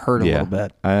 It hurt a little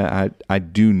bit. I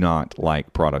do not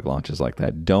like product launches like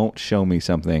that. Don't show me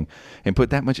something and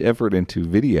put that much effort into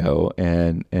video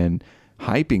and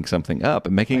hyping something up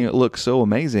and making it look so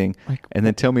amazing, and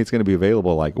then tell me it's going to be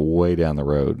available like way down the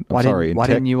road. Why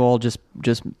didn't you all just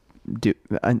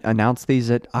announce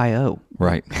these at I/O?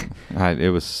 Right.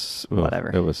 It was whatever.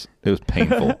 It was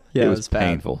painful. Yeah, it was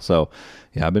painful. So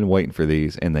yeah, I've been waiting for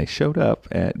these, and they showed up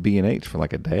at B&H for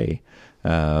like a day.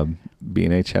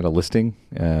 B&H had a listing.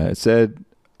 It said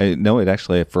it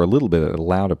actually for a little bit it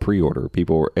allowed a pre-order.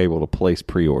 People were able to place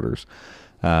pre-orders.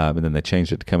 And then they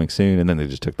changed it to coming soon, and then they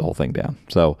just took the whole thing down.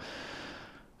 So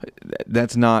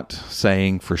that's not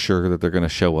saying for sure that they're going to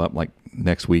show up like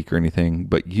next week or anything,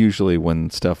 but usually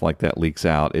when stuff like that leaks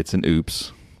out, it's an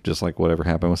oops, just like whatever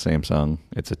happened with Samsung.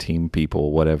 It's a team of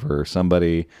people, whatever.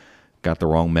 Somebody got the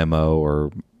wrong memo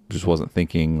or just wasn't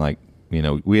thinking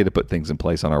we had to put things in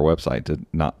place on our website to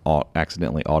not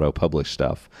accidentally auto-publish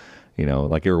stuff.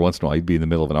 Like every once in a while, you'd be in the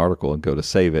middle of an article and go to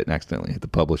save it and accidentally hit the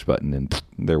publish button, and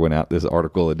there went out this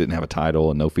article that didn't have a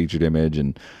title and no featured image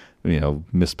and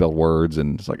misspelled words,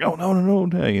 and it's like, oh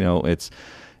no, it's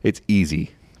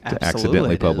easy to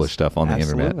accidentally publish stuff on the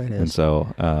internet. And so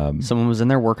someone was in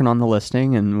there working on the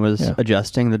listing and was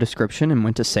adjusting the description and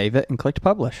went to save it and clicked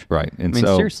publish. Right. And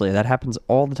seriously, that happens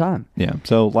all the time. Yeah.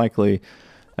 So likely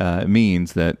it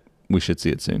means that we should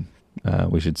see it soon.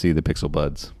 We should see the Pixel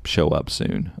Buds show up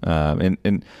soon.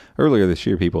 And earlier this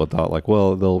year, people had thought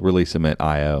they'll release them at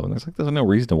I/O. And there's no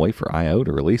reason to wait for I/O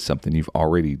to release something you've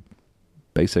already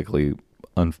basically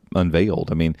unveiled.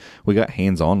 I mean, we got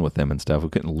hands-on with them and stuff. We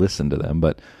couldn't listen to them,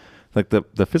 but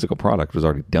the physical product was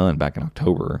already done back in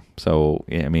October. So,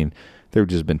 yeah, I mean, they've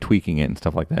just been tweaking it and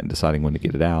stuff like that and deciding when to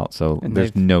get it out. So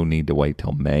there's no need to wait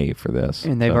till May for this.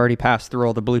 And they've already passed through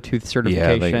all the Bluetooth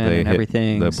certification and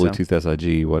everything. The Bluetooth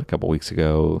SIG, a couple weeks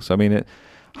ago. So, I mean,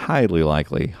 highly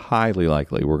likely,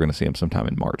 we're going to see them sometime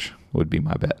in March, would be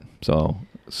my bet. So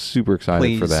super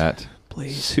excited for that.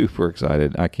 Please. Super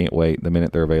excited. I can't wait. The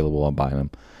minute they're available, I'm buying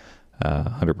them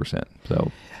 100%.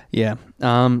 So yeah.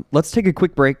 Let's take a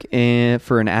quick break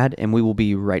for an ad, and we will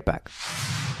be right back.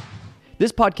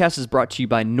 This podcast is brought to you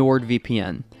by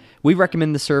NordVPN. We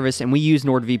recommend the service, and we use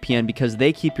NordVPN because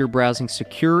they keep your browsing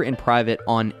secure and private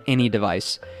on any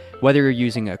device. Whether you're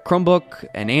using a Chromebook,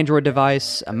 an Android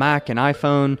device, a Mac, an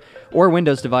iPhone, or a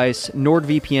Windows device,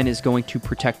 NordVPN is going to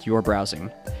protect your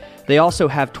browsing. They also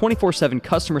have 24/7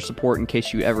 customer support in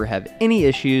case you ever have any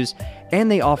issues, and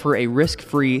they offer a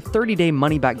risk-free 30-day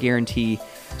money-back guarantee.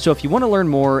 So if you want to learn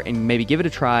more and maybe give it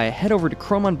a try, head over to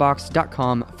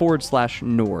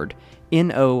chromeunboxed.com/Nord,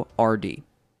 Nord.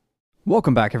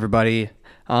 Welcome back, everybody.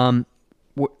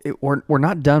 We're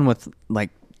not done with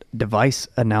like device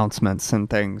announcements and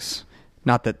things.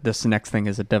 Not that this next thing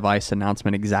is a device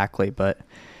announcement exactly, but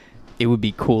it would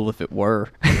be cool if it were.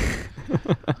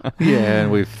 Yeah,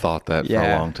 and we've thought that for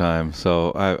a long time.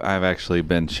 So I've actually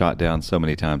been shot down so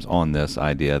many times on this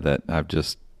idea that I've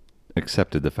just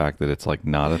accepted the fact that it's like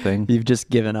not a thing. You've just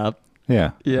given up.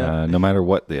 Yeah. No matter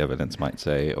what the evidence might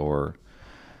say, or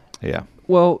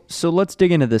Well, so let's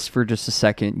dig into this for just a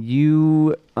second.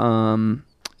 You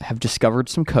have discovered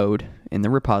some code in the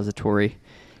repository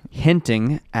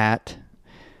hinting at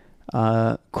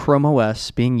Chrome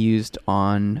OS being used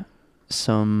on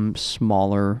some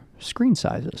smaller screen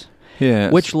sizes.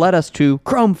 Yeah. Which led us to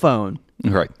Chrome Phone.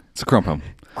 Right. It's a Chrome Phone.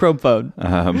 Chrome Phone.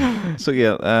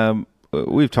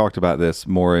 We've talked about this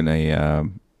more in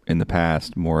the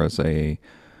past, more as a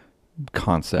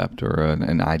concept or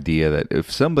an idea that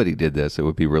if somebody did this, it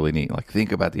would be really neat. Like,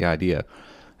 think about the idea.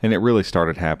 And it really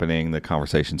started happening. The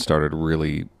conversation started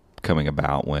really coming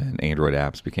about when Android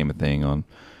apps became a thing on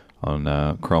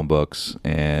Chromebooks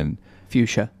and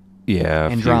Fuchsia. Yeah,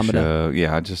 Andromeda. Fuchsia.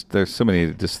 Yeah, there's so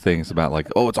many just things about like,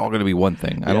 oh, it's all going to be one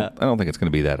thing. I don't think it's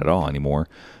going to be that at all anymore.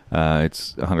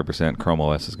 It's 100% Chrome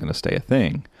OS is going to stay a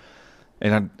thing.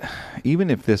 And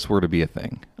even if this were to be a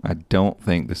thing, I don't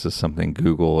think this is something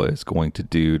Google is going to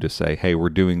do to say, hey, we're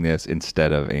doing this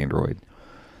instead of Android.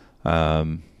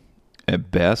 At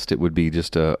best, it would be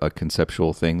just a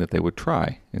conceptual thing that they would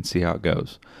try and see how it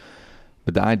goes.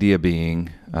 But the idea being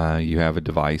you have a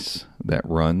device that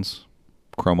runs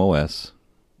Chrome OS.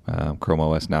 Chrome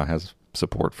OS now has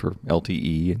support for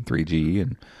LTE and 3G,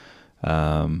 and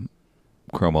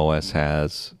Chrome OS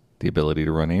has the ability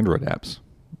to run Android apps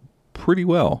pretty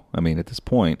well. I mean, at this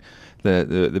point,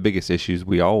 the biggest issues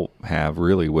we all have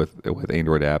really with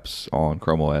Android apps on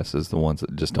Chrome OS is the ones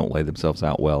that just don't lay themselves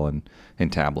out well in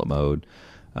tablet mode.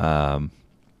 And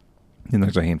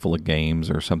there's a handful of games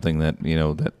or something that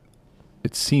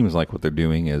it seems like what they're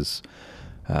doing is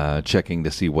checking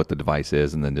to see what the device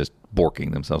is and then just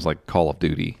borking themselves, like Call of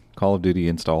Duty. Call of Duty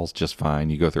installs just fine.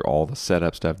 You go through all the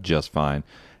setup stuff just fine,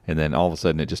 and then all of a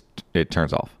sudden it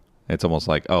turns off. It's almost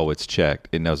like, oh, it's checked.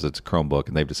 It knows it's a Chromebook,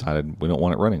 and they've decided we don't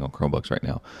want it running on Chromebooks right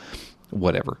now.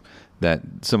 Whatever.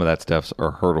 Some of that stuff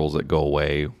are hurdles that go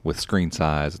away with screen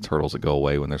size. It's hurdles that go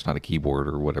away when there's not a keyboard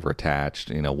or whatever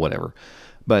attached, whatever.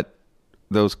 But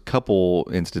those couple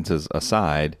instances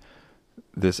aside,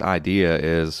 this idea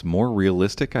is more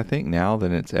realistic, I think, now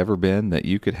than it's ever been, that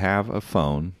you could have a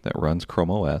phone that runs Chrome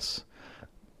OS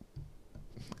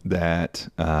that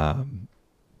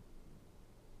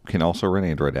can also run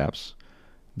Android apps,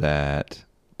 that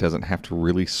doesn't have to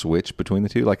really switch between the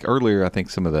two. Like earlier, I think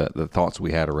some of the thoughts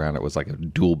we had around it was like a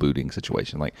dual booting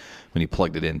situation. Like when you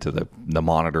plugged it into the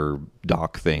monitor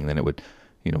dock thing, then it would,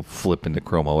 flip into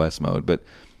Chrome OS mode. But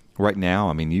right now,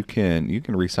 I mean, you can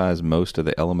resize most of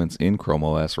the elements in Chrome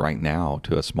OS right now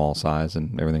to a small size,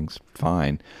 and everything's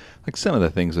fine. Like some of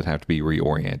the things would have to be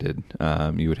reoriented.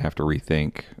 You would have to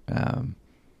rethink,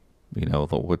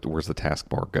 where's the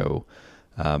taskbar go?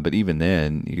 But even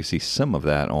then, you see some of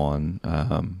that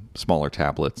on smaller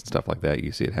tablets and stuff like that.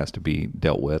 You see it has to be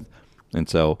dealt with. And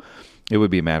so it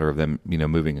would be a matter of them,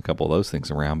 moving a couple of those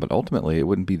things around. But ultimately, it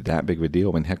wouldn't be that big of a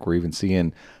deal. I mean, heck, we're even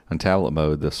seeing on tablet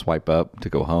mode the swipe up to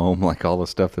go home, like all the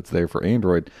stuff that's there for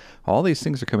Android. All these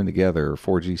things are coming together.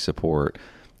 4G support,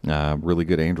 really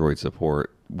good Android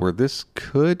support, where this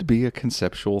could be a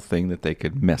conceptual thing that they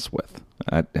could mess with.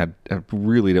 I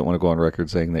really don't want to go on record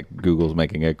saying that Google's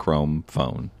making a Chrome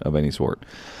phone of any sort.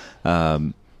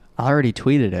 I already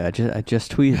tweeted it. I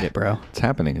just tweeted it, bro. It's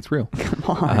happening. It's real. Come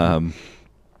on.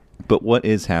 But what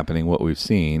is happening, what we've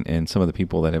seen, and some of the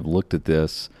people that have looked at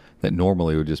this that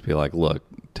normally would just be like, look,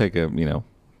 take a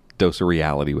dose of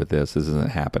reality with this. This isn't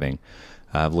happening.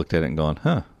 I've looked at it and gone,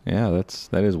 yeah,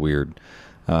 that is weird.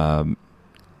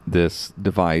 this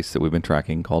device that we've been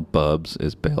tracking called Bubs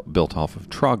is built off of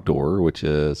Trogdor, which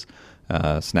is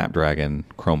Snapdragon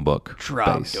Chromebook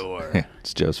Trogdor.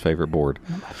 It's Joe's favorite board.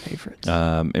 One of my favorites.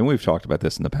 And we've talked about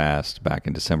this in the past. Back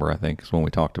in December, I think, is when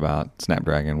we talked about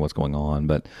Snapdragon, what's going on.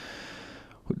 But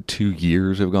 2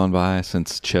 years have gone by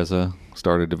since Cheza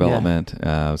started development. It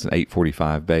was an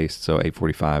 845 based, so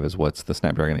 845 is what's the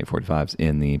Snapdragon 845s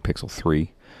in the Pixel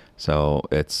 3. So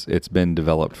it's been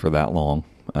developed for that long.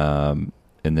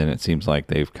 And then it seems like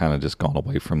they've kind of just gone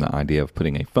away from the idea of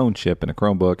putting a phone chip in a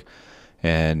Chromebook.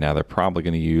 And now they're probably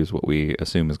going to use what we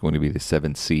assume is going to be the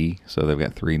 7C. So they've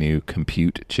got 3 new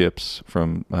compute chips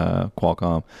from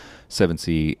Qualcomm,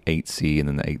 7C, 8C, and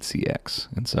then the 8CX.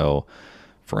 And so,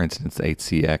 for instance, the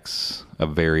 8CX, a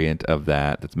variant of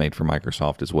that's made for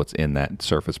Microsoft, is what's in that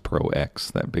Surface Pro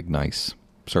X, that big, nice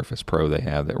Surface Pro they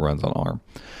have that runs on ARM.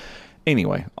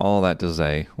 Anyway, all that to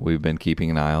say, we've been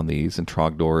keeping an eye on these, and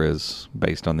Trogdor is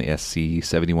based on the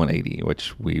SC7180,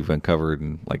 which we've uncovered,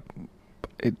 and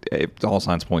all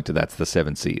signs point to that's the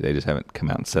 7C. They just haven't come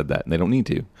out and said that, and they don't need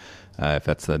to. If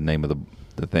that's the name of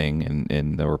the thing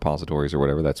in the repositories or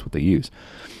whatever, that's what they use.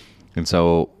 And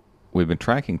so we've been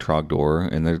tracking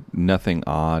Trogdor, and there's nothing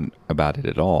odd about it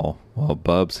at all. Well,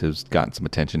 Bubs has gotten some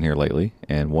attention here lately,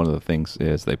 and one of the things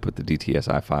is they put the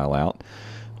DTSI file out,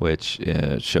 which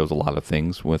shows a lot of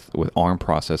things with ARM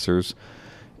processors.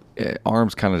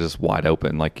 ARM's kind of just wide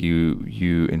open. Like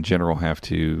you in general have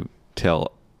to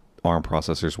tell ARM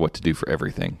processors what to do for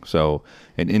everything. So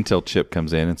an Intel chip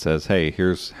comes in and says, hey,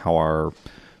 here's how our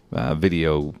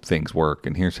video things work,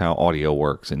 and here's how audio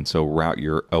works, and so route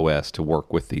your OS to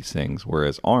work with these things.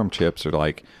 Whereas ARM chips are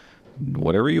like,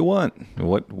 whatever you want.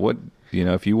 What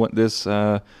if you want this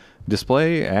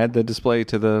display, add the display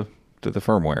to the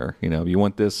firmware. You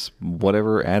want this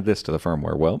whatever, add this to the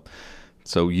firmware. Well,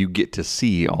 so you get to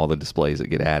see all the displays that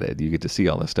get added. You get to see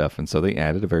all this stuff, and so they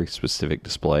added a very specific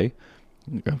display.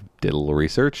 Did a little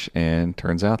research, and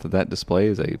turns out that display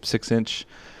is a 6-inch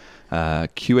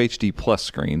QHD plus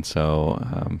screen.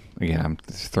 So again, I'm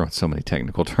throwing so many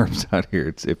technical terms out here,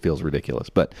 it feels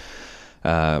ridiculous. But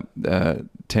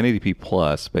 1080p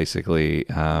plus, basically,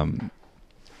 I'm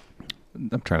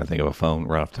trying to think of a phone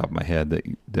right off the top of my head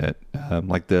that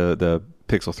like the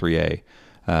Pixel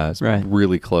 3a is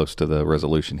really close to the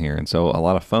resolution here, and so a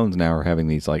lot of phones now are having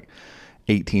these like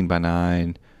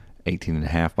 18:9.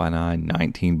 18.5:9,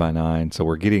 19:9. So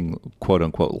we're getting quote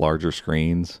unquote larger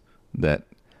screens that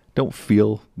don't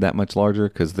feel that much larger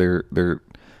because they're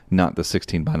not the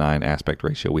 16:9 aspect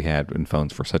ratio we had in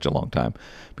phones for such a long time.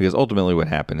 Because ultimately what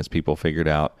happened is people figured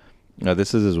out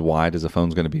this is as wide as a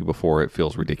phone's going to be before it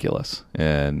feels ridiculous.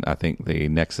 And I think the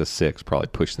Nexus 6 probably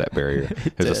pushed that barrier.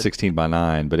 It was a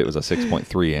 16:9, but it was a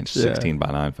 6.3 inch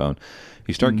 16:9 phone.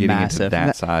 You start getting into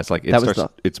that size, like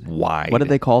it's wide. What do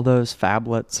they call those?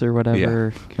 Phablets or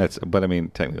whatever? Yeah, but I mean,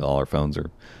 technically all our phones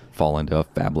fall into a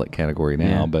phablet category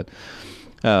now. Yeah. But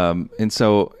and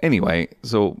so anyway,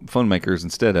 so phone makers,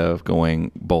 instead of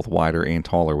going both wider and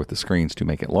taller with the screens to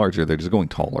make it larger, they're just going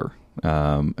taller.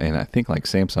 And I think like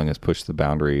Samsung has pushed the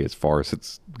boundary as far as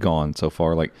it's gone so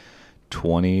far, like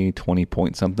 20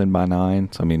 point something by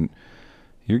 9. So I mean,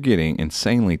 you're getting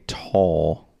insanely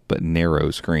tall but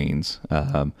narrow screens.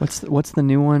 What's the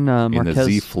new one? And the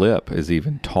Z Flip is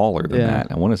even taller than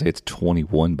that. I want to say it's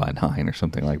 21:9 or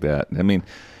something like that. I mean,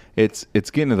 it's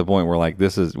getting to the point where like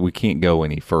we can't go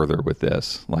any further with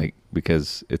this, like,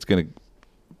 because it's going to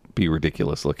be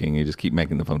ridiculous looking. You just keep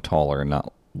making the phone taller and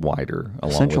not wider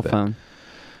along Essential with it. phone.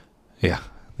 Yeah,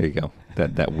 there you go.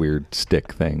 That weird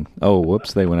stick thing. Oh,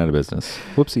 whoops! They went out of business.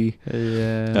 Whoopsie.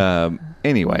 Yeah.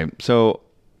 Anyway, so.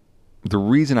 The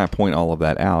reason I point all of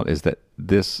that out is that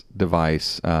this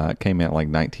device came out like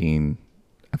 19,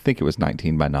 I think it was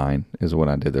 19:9 is when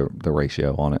I did the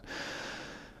ratio on it.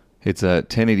 It's a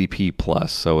 1080p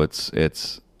plus, so it's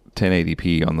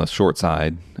 1080p on the short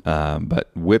side, but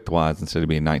width-wise, instead of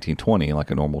being 1920 like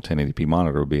a normal 1080p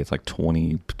monitor would be, it's like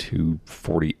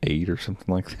 2248 or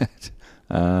something like that.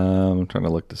 I'm trying to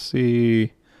look to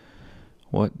see,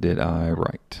 what did I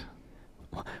write?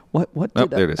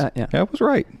 There it is. Yeah, I was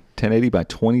right. 1080 by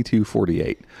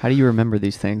 2248. How do you remember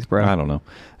these things, bro? I don't know.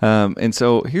 And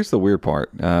so here's the weird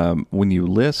part. When you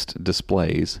list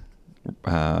displays,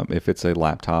 if it's a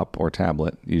laptop or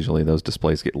tablet, usually those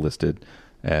displays get listed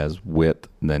as width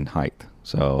and then height.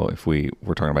 So if we're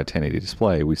talking about 1080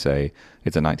 display, we say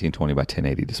it's a 1920 by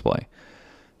 1080 display.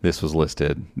 This was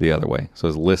listed the other way. So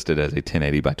it's listed as a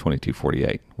 1080 by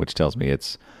 2248, which tells me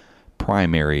its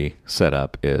primary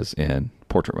setup is in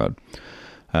portrait mode.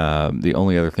 The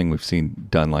only other thing we've seen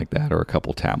done like that are a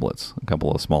couple tablets, a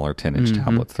couple of smaller 10-inch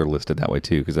tablets. They're listed that way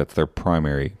too because that's their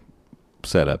primary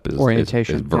setup is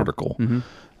vertical. Yeah.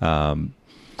 Mm-hmm.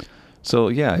 So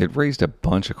yeah, it raised a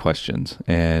bunch of questions,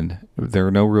 and there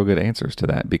are no real good answers to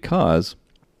that, because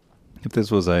if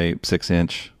this was a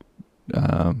 6-inch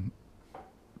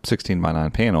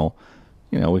 16:9 panel,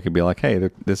 we could be like,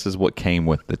 hey, this is what came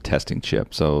with the testing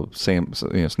chip. So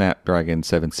Snapdragon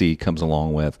 7C comes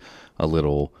along with a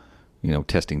little,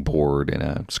 testing board and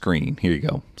a screen. Here you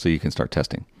go. So you can start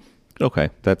testing. Okay,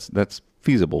 that's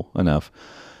feasible enough.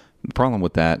 The problem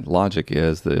with that logic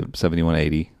is the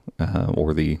 7180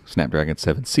 or the Snapdragon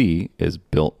 7C is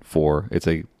built for,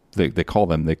 they call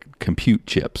them the compute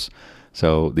chips.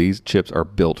 So these chips are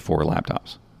built for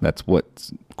laptops. That's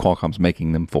what Qualcomm's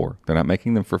making them for. They're not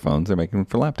making them for phones. They're making them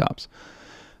for laptops.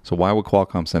 So why would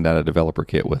Qualcomm send out a developer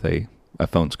kit with a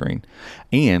phone screen?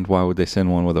 And why would they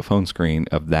send one with a phone screen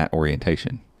of that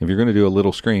orientation? If you're going to do a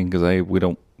little screen, because we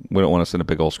don't want to send a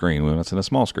big old screen. We want to send a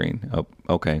small screen. Oh,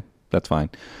 okay, that's fine.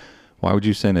 Why would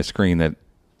you send a screen that,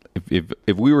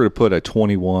 if we were to put a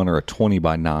 21 or a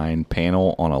 20:9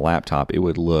 panel on a laptop, it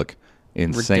would look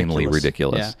insanely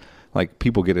ridiculous. Yeah. Like,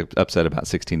 people get upset about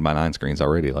 16:9 screens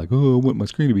already. Like, oh, I want my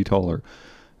screen to be taller.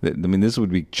 I mean, this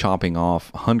would be chopping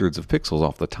off hundreds of pixels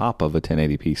off the top of a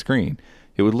 1080p screen.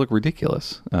 It would look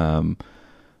ridiculous. So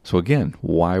again,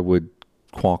 why would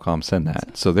Qualcomm send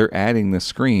that? So they're adding this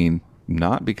screen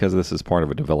not because this is part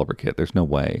of a developer kit. There's no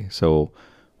way. So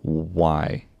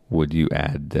why would you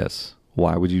add this?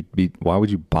 Why would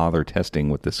you bother testing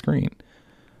with this screen?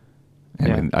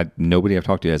 And nobody I've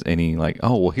talked to has any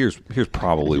here's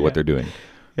probably what they're doing.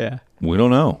 Yeah. We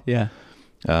don't know. Yeah.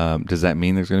 Does that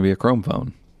mean there's going to be a Chrome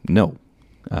phone? No,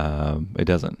 it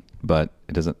doesn't. But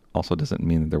it doesn't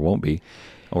mean that there won't be,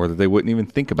 or that they wouldn't even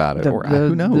think about it.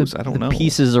 Who knows? I don't know. The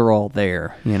pieces are all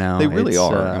there. They really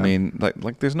are. I mean,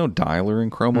 like there's no dialer in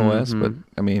Chrome OS, but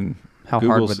I mean, how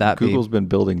hard would that be? Google's been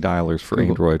building dialers for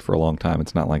Android for a long time.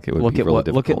 It's not like it would be really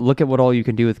difficult. Look at what all you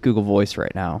can do with Google Voice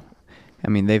right now. I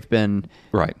mean, they've been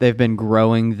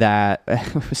growing that.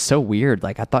 It was so weird.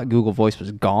 Like, I thought Google Voice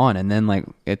was gone, and then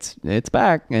it's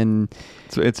back, and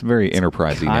it's very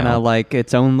enterprising now. Kind of like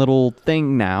its own little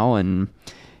thing now, and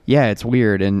yeah, it's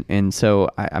weird. And so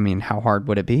I mean, how hard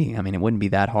would it be? I mean, it wouldn't be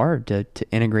that hard to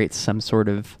integrate some sort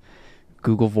of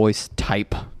Google Voice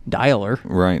type dialer,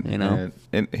 right?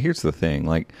 And here's the thing: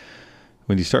 like,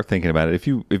 when you start thinking about it, if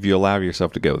you allow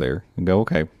yourself to go there and go,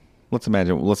 okay, let's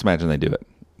imagine they do it.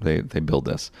 They build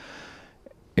this.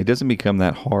 It doesn't become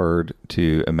that hard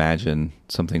to imagine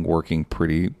something working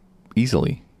pretty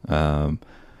easily. The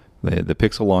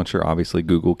Pixel launcher, obviously,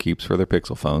 Google keeps for their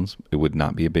Pixel phones. It would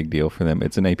not be a big deal for them.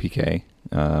 It's an APK.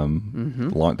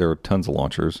 There are tons of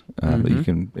launchers that you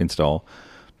can install.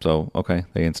 So, okay,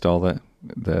 they install the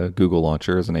Google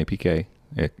launcher as an APK.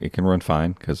 It can run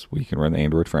fine because we can run the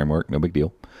Android framework. No big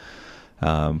deal.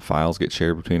 Files get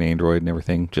shared between Android and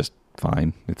everything just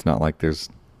fine. It's not like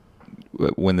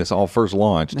when this all first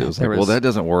launched, it was like, well, that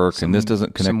doesn't work, and this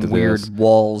doesn't connect to this. Weird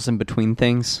walls in between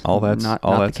things. All that's out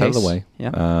of the way.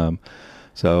 Yeah.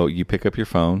 So you pick up your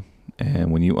phone,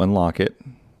 and when you unlock it,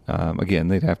 again,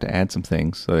 they'd have to add some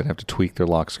things. So they'd have to tweak their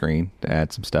lock screen to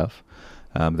add some stuff.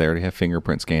 They already have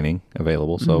fingerprint scanning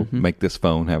available, so make this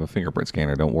phone have a fingerprint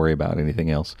scanner. Don't worry about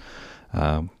anything else.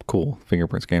 Cool.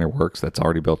 Fingerprint scanner works. That's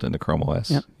already built into Chrome OS.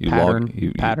 Yep.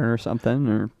 Pattern or something,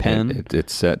 or pen.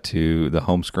 It's set to the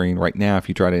home screen. Right now, if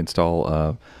you try to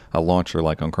install a launcher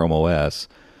like on Chrome OS,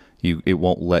 it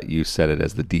won't let you set it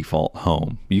as the default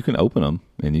home. You can open them,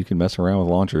 and you can mess around with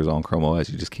launchers on Chrome OS.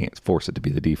 You just can't force it to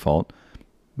be the default.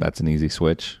 That's an easy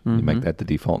switch. You make that the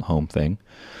default home thing.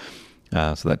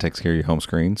 So that takes care of your home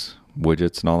screens.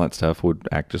 Widgets and all that stuff would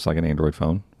act just like an Android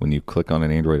phone. When you click on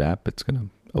an Android app, it's going to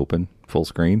open full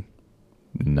screen.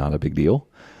 Not a big deal.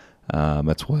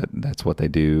 That's what they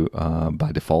do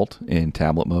by default in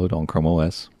tablet mode on Chrome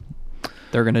OS.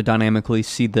 They're going to dynamically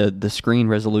see the screen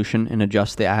resolution and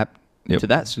adjust the app to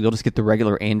that, so you'll just get the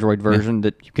regular Android version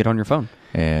that you get on your phone.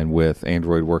 And with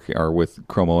Android working, or with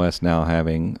Chrome OS now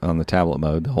having on the tablet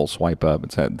mode the whole swipe up,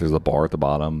 there's a bar at the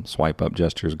bottom, swipe up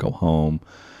gestures, go home,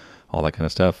 all that kind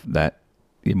of stuff. That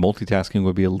multitasking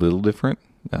would be a little different,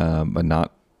 but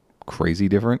not crazy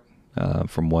different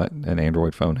from what an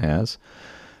Android phone has.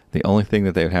 The only thing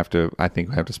that they would have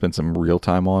to spend some real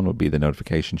time on would be the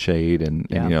notification shade, and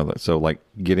so like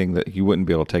you wouldn't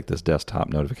be able to take this desktop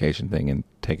notification thing and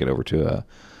take it over to a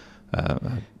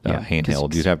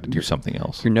handheld. You'd have to do something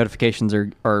else. Your notifications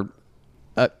are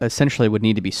essentially would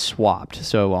need to be swapped.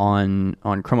 So on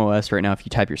Chrome OS right now, if you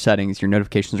type your settings, your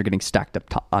notifications are getting stacked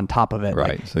up on top of it.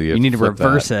 Right. Like, so you need to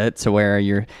reverse it to where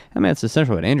it's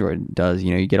essentially what Android does.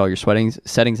 You get all your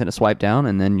settings in a swipe down,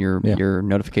 and then your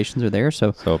notifications are there.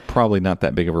 So probably not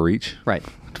that big of a reach. Right.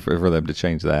 For them to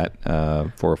change that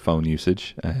for phone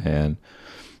usage. And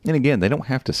again, they don't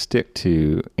have to stick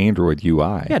to Android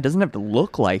UI. Yeah, it doesn't have to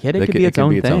look like it. It could be its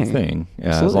own thing.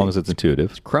 As long as it's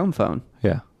intuitive. It's a Chrome phone.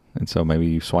 Yeah. And so maybe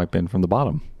you swipe in from the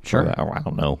bottom. Sure. Or I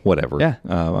don't know, whatever. Yeah.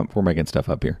 We're making stuff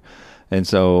up here. And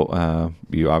so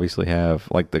you obviously have,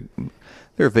 like, there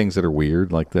are things that are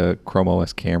weird, like the Chrome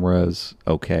OS camera is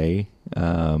okay.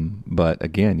 But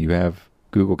again, you have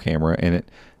Google Camera and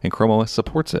Chrome OS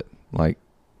supports it, like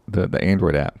the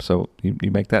Android app. So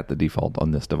you make that the default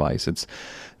on this device. It's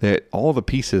that all the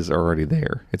pieces are already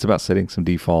there. It's about setting some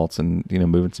defaults and,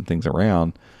 moving some things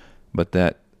around, but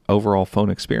that overall phone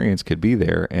experience could be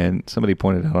there. And somebody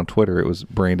pointed out on Twitter, it was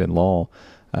Brandon Law,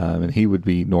 and he would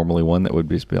be normally one that would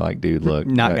just be like, dude, look,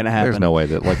 not going to happen. There's no way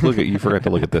that, like, look at, you forgot to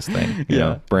look at this thing.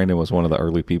 Brandon was one of the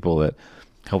early people that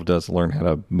helped us learn how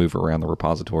to move around the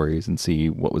repositories and see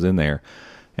what was in there.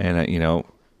 And,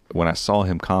 when I saw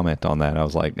him comment on that, I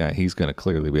was like, he's going to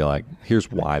clearly be like,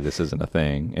 here's why this isn't a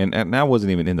thing. And I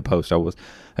wasn't even in the post.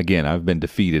 I've been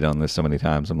defeated on this so many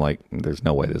times. I'm like, there's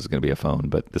no way this is going to be a phone,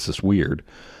 but this is weird.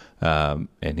 And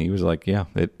he was like, yeah,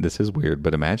 this is weird,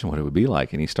 but imagine what it would be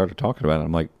like. And he started talking about it.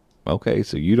 I'm like, okay,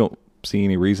 so you don't see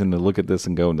any reason to look at this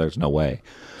and go, there's no way.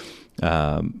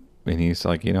 And he's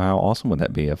like, how awesome would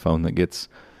that be? A phone that gets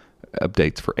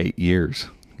updates for 8 years,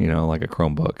 like a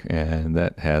Chromebook, and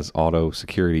that has auto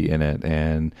security in it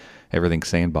and everything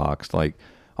sandboxed. Like,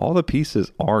 all the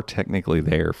pieces are technically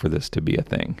there for this to be a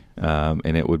thing.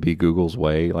 And it would be Google's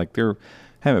way. Like, there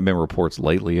haven't been reports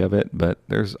lately of it, but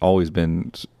there's always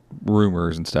been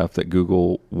rumors and stuff that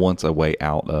Google wants a way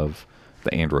out of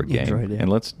the Android game. And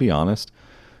let's be honest,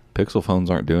 Pixel phones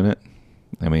aren't doing it.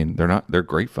 I mean, they're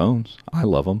great phones. I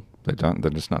love them. They're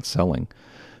just not selling.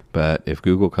 But if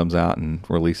Google comes out and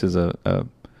releases a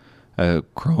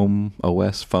Chrome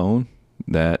OS phone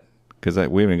because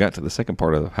we haven't got to the second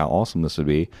part of how awesome this would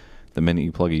be. The minute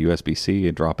you plug a USB-C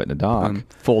and drop it in a dock.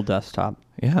 Full desktop.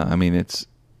 Yeah, I mean, it's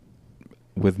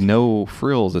with no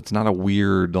frills. It's not a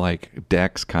weird, like,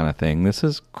 DeX kind of thing. This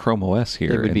is Chrome OS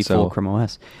here. It would be full Chrome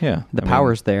OS. Yeah. The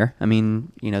power's there. I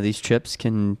mean, these chips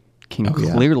can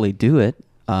clearly do it.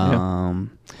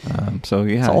 So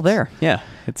yeah, it's all there. Yeah,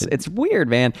 it's weird,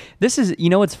 man. This is,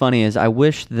 what's funny is I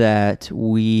wish that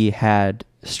we had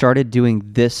started doing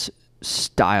this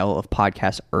style of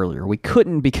podcast earlier. We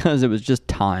couldn't because it was just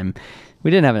time.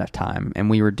 We didn't have enough time, and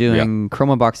we were doing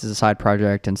Chroma Box as a side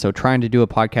project, and so trying to do a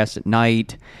podcast at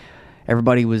night,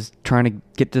 everybody was trying to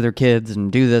get to their kids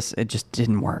and do this. It just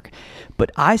didn't work.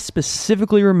 But I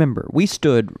specifically remember we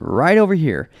stood right over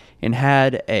here and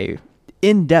had a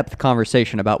in-depth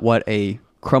conversation about what a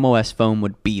Chrome OS phone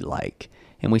would be like.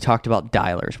 And we talked about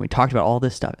dialers. We talked about all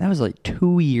this stuff. That was like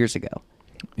 2 years ago.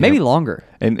 Maybe longer.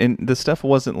 And the stuff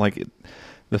wasn't like...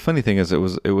 The funny thing is, it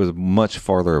was much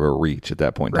farther of a reach at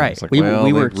that point. Right. It's like, we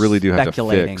were really do have to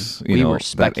fix,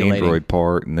 that Android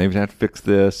part, and they've had to fix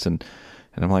this, and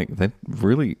I'm like, they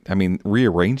really,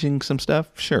 rearranging some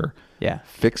stuff, sure. Yeah.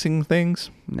 Fixing things,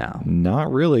 no,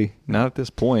 not really, not at this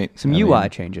point. Some UI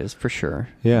changes for sure.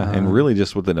 Yeah, and really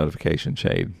just with the notification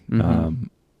shade. Mm-hmm.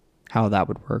 How that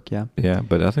would work, yeah. Yeah,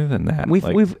 but other than that,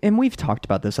 we've talked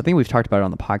about this. I think we've talked about it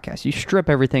on the podcast. You strip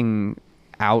everything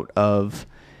out of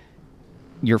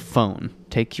your phone.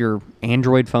 Take your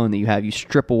Android phone that you have. You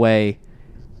strip away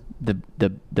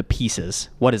the pieces.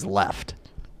 What is left?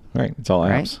 Right. It's all apps.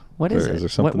 Right? What is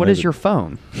it? What is your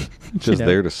phone? Just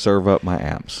there to serve up my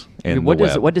apps. And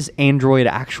what does Android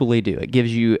actually do? It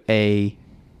gives you a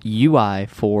UI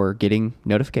for getting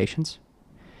notifications,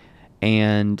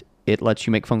 and it lets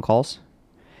you make phone calls,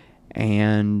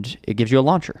 and it gives you a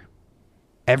launcher.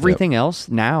 Everything else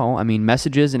now,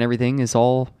 messages and everything is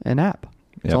all an app.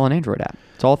 It's all an Android app.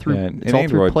 It's all through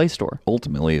through Play Store.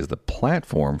 Ultimately is the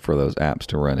platform for those apps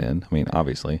to run in.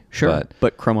 Obviously. Sure.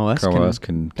 But Chrome OS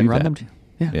can run them too.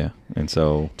 Yeah. Yeah. And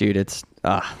so... Dude, it's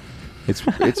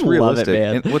realistic.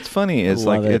 It, and what's funny is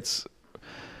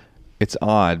it's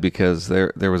odd because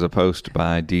there was a post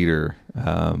by Dieter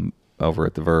over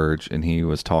at The Verge, and he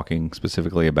was talking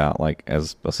specifically about, like,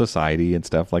 as a society and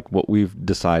stuff, like, what we've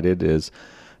decided is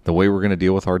the way we're going to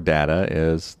deal with our data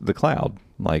is the cloud.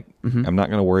 Like, I'm not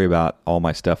going to worry about all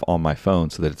my stuff on my phone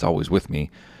so that it's always with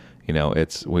me.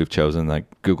 We've chosen like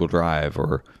Google Drive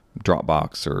or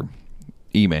Dropbox or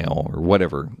email or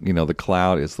whatever. The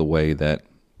cloud is the way that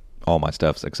all my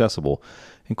stuff's accessible.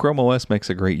 And Chrome OS makes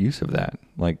a great use of that.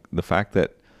 Like the fact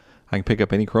that I can pick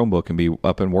up any Chromebook and be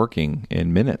up and working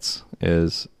in minutes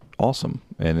is awesome.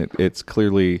 And it's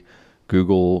clearly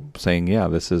Google saying, yeah,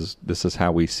 this is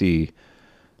how we see,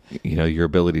 your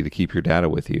ability to keep your data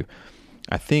with you.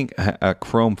 I think a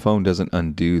Chrome phone doesn't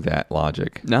undo that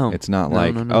logic. No. It's not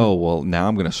oh, well, now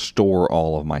I'm going to store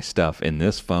all of my stuff in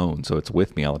this phone so it's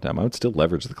with me all the time. I would still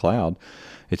leverage the cloud.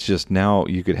 It's just now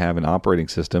you could have an operating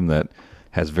system that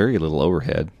has very little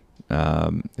overhead,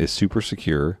 is super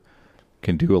secure,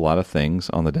 can do a lot of things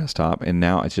on the desktop, and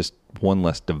now it's just one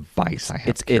less device I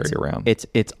have to carry around.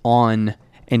 It's on,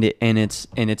 and it's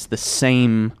the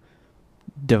same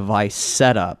device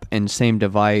setup and same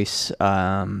device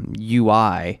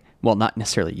UI. Well, not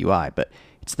necessarily UI, but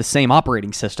it's the same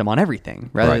operating system on everything.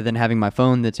 Rather than having my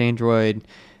phone that's Android,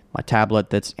 my tablet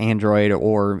that's Android,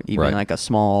 or even like a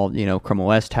small, Chrome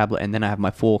OS tablet, and then I have my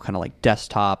full kind of like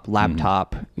desktop,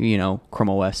 laptop, Chrome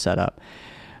OS setup.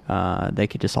 They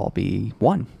could just all be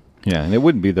one. Yeah, and it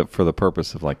wouldn't be for the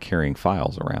purpose of like carrying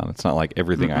files around. It's not like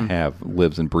everything I have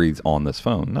lives and breathes on this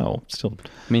phone. No, still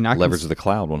I leverage the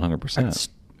cloud 100%.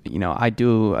 I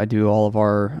do all of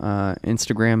our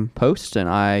Instagram posts, and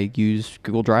I use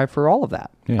Google Drive for all of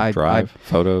that. Yeah, Drive,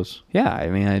 photos. Yeah,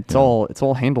 it's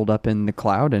all handled up in the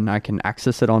cloud, and I can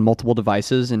access it on multiple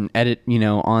devices and edit,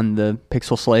 on the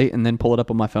Pixel Slate, and then pull it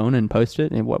up on my phone and post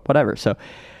it and whatever. So,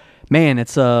 man,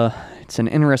 it's an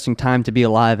interesting time to be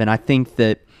alive, and I think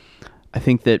that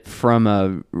from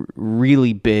a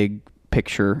really big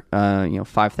picture,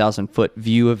 5,000 foot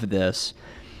view of this,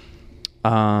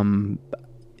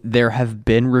 there have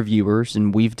been reviewers,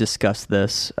 and we've discussed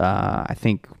this. I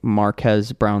think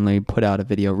Marques Brownlee put out a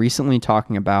video recently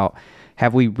talking about,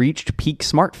 have we reached peak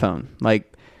smartphone?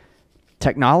 Like,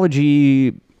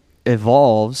 technology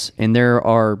evolves, and there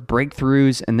are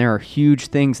breakthroughs, and there are huge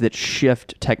things that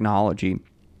shift technology.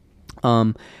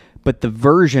 But the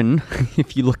version,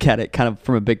 if you look at it kind of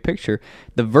from a big picture,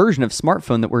 the version of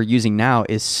smartphone that we're using now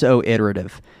is so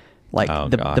iterative. Like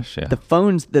the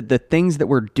phones, the things that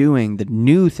we're doing, the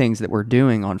new things that we're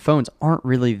doing on phones aren't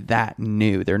really that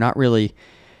new. They're not really.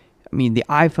 I mean, the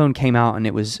iPhone came out and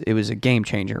it was a game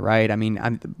changer, right? I mean,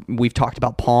 we've talked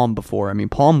about Palm before. I mean,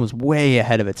 Palm was way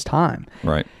ahead of its time,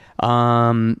 right?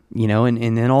 And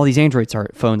then all these Android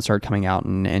phones started coming out,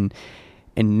 and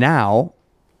now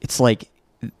it's like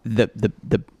the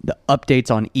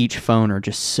updates on each phone are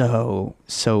just so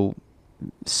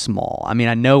small. I mean,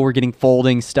 I know we're getting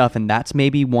folding stuff, and that's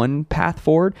maybe one path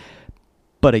forward.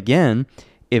 But again,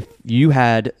 if you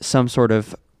had some sort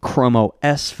of Chrome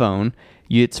OS phone,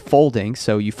 it's folding,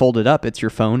 so you fold it up. It's your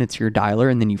phone, it's your dialer,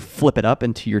 and then you flip it up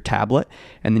into your tablet,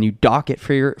 and then you dock it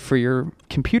for your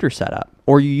computer setup,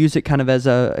 or you use it kind of as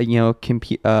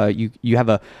you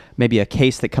have maybe a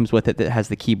case that comes with it that has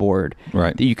the keyboard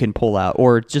that you can pull out,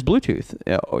 or just Bluetooth,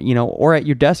 or at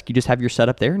your desk you just have your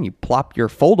setup there, and you plop your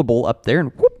foldable up there,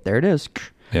 and whoop, there it is.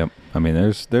 Yep. I mean,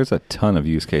 there's a ton of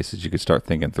use cases you could start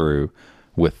thinking through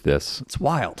with this. It's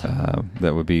wild.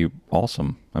 That would be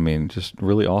awesome. I mean, just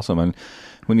really awesome. And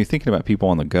when you're thinking about people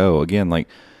on the go, again, like,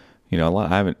 I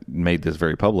haven't made this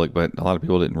very public, but a lot of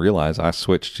people didn't realize I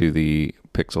switched to the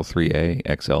Pixel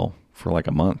 3a XL for like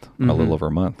a month, a little over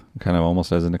a month, kind of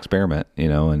almost as an experiment,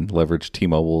 and leveraged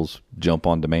T-Mobile's jump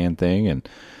on demand thing, and,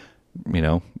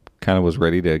 kind of was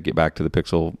ready to get back to the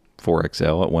Pixel 4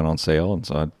 XL. It went on sale, and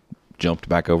so I jumped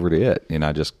back over to it, and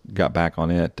I just got back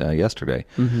on it yesterday.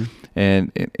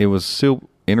 And it was so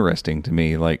interesting to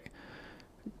me. Like,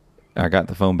 I got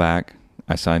the phone back,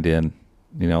 I signed in,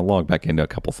 logged back into a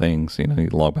couple things, you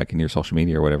log back into your social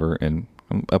media or whatever, and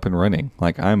I'm up and running.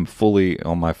 Like, I'm fully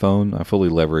on my phone. I fully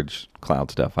leverage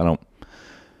cloud stuff. I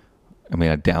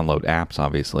download apps,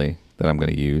 obviously, that I'm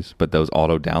going to use, but those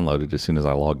auto downloaded as soon as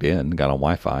I logged in, got on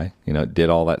Wi-Fi. It did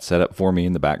all that setup for me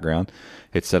in the background.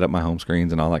 It set up my home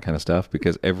screens and all that kind of stuff,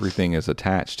 because everything is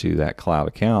attached to that cloud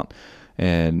account.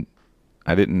 And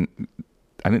I didn't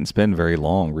spend very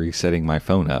long resetting my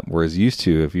phone up. Whereas used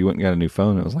to, if you went and got a new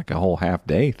phone, it was like a whole half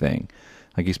day thing.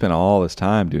 Like, you spent all this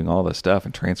time doing all this stuff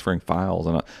and transferring files,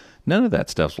 and none of that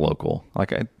stuff's local.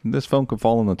 Like, this phone could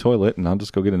fall in the toilet, and I'll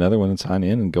just go get another one and sign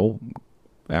in and go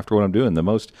after what I'm doing. The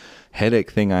most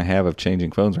headache thing I have of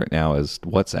changing phones right now is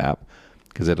WhatsApp,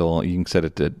 because you can set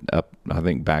it to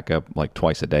back up like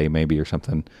twice a day maybe or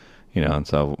something, and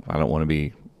so I don't want to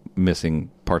be missing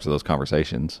parts of those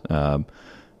conversations.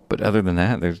 But other than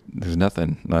that, there's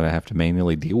nothing that I have to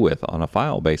manually deal with on a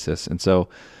file basis. And so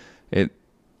I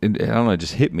don't know, it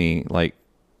just hit me, like,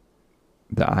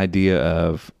 the idea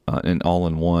of an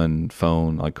all-in-one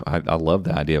phone. Like, I love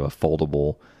the idea of a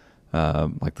foldable,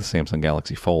 like the Samsung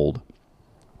Galaxy Fold,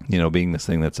 being this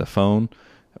thing that's a phone,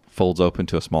 folds open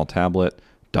to a small tablet,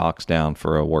 docks down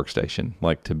for a workstation.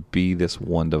 Like, to be this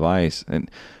one device. And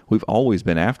we've always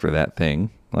been after that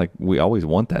thing. Like, we always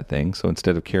want that thing. So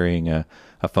instead of carrying a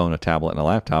phone, a tablet, and a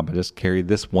laptop, I just carry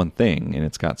this one thing, and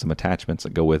it's got some attachments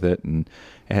that go with it, and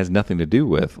it has nothing to do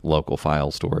with local file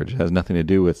storage. It has nothing to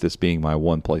do with this being my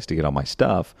one place to get all my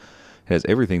stuff. It has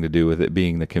everything to do with it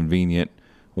being the convenient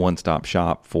one-stop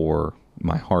shop for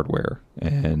my hardware.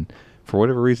 And for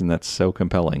whatever reason, that's so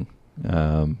compelling.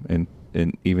 And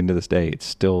even to this day, it's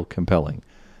still compelling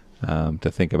to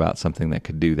think about something that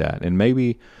could do that. And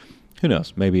maybe, who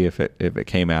knows? Maybe if it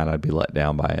came out, I'd be let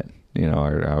down by it.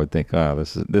 Or I would think, oh,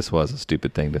 this was a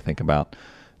stupid thing to think about.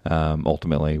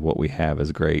 Ultimately, what we have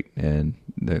is great, and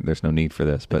there's no need for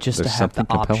this. But just there's something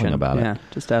compelling about it. Yeah,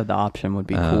 just to have the option would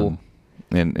be cool.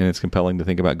 And it's compelling to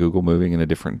think about Google moving in a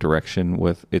different direction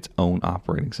with its own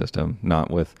operating system, not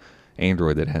with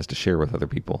Android that has to share with other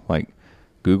people. Like,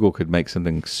 Google could make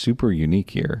something super unique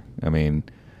here. I mean,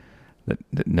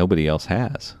 that nobody else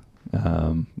has,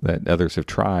 that others have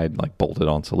tried, like bolted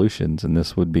on solutions, and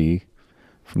this would be,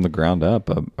 from the ground up,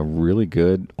 a really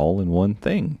good all-in-one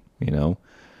thing. I don't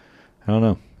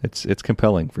know. It's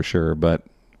compelling for sure, but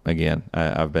again,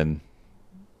 I've been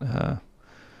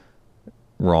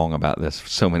wrong about this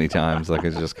so many times. Like,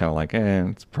 it's just kind of like,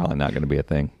 it's probably not going to be a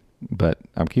thing. But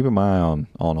I'm keeping my eye on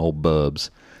old Bubs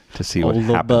to see what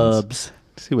happens. Bubs.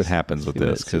 See what happens with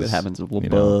this. See what happens with little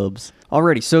Bubs.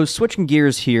 Alrighty, so switching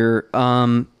gears here.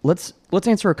 Let's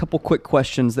answer a couple quick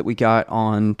questions that we got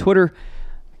on Twitter.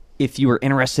 If you are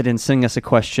interested in sending us a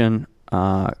question,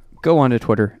 go onto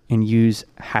Twitter and use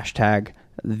hashtag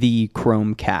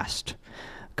 #TheChromecast.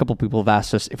 A couple people have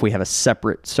asked us if we have a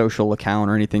separate social account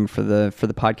or anything for the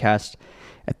podcast.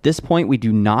 At this point, we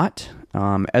do not.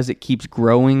 As it keeps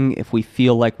growing, if we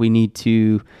feel like we need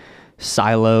to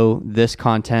silo this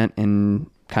content and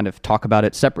kind of talk about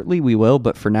it separately, we will.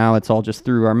 But for now, it's all just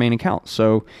through our main account.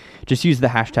 So just use the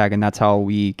hashtag, and that's how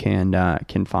we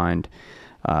can find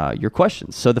your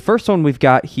questions. So the first one we've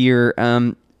got here,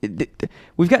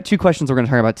 we've got two questions we're going to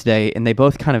talk about today, and they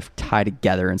both kind of tie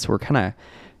together, and so we're kind of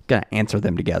going to answer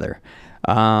them together.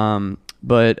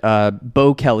 But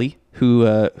Bo Kelly,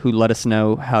 who let us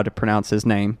know how to pronounce his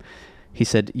name, he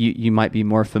said you might be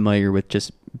more familiar with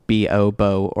just B-O,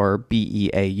 Bo, or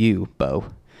B-E-A-U, Bo.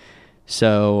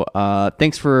 So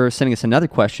thanks for sending us another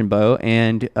question, Bo.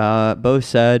 And Bo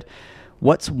said,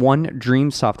 what's one dream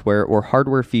software or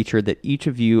hardware feature that each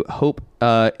of you hope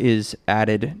is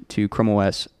added to Chrome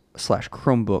OS /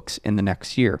 Chromebooks in the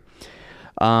next year?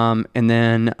 And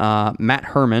then Matt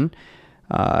Herman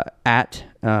at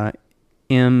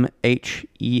M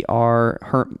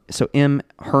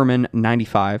Herman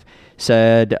 95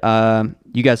 said,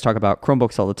 you guys talk about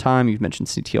Chromebooks all the time. You've mentioned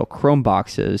CTL Chrome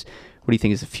boxes. What do you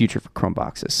think is the future for Chrome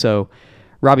boxes? So,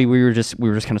 Robbie, we were just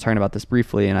kind of talking about this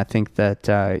briefly, and I think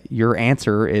that your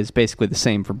answer is basically the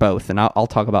same for both. And I'll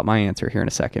talk about my answer here in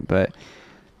a second. But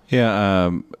yeah,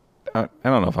 I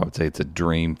don't know if I would say it's a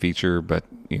dream feature, but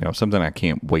something I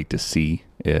can't wait to see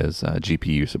is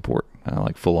GPU support.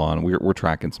 Like full on, we're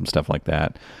tracking some stuff like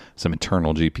that, some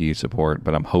internal GPU support,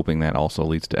 but I'm hoping that also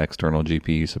leads to external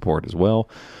GPU support as well,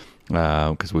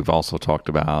 because we've also talked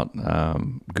about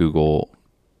Google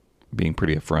being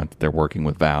pretty upfront that they're working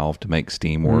with Valve to make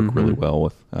Steam work really well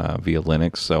with via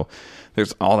Linux. So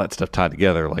there's all that stuff tied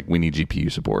together. Like, we need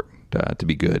GPU support to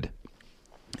be good,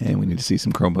 and we need to see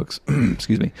some Chromebooks,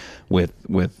 excuse me,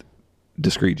 with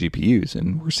discrete GPUs,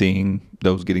 and we're seeing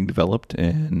those getting developed.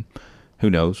 And who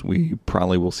knows? We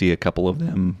probably will see a couple of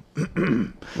them.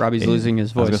 Robbie's losing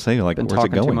his voice. I was going to say, like, Been where's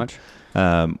it going? Too much.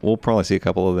 We'll probably see a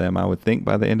couple of them, I would think,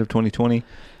 by the end of 2020.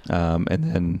 And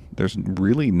then there's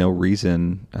really no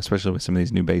reason, especially with some of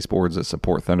these new baseboards that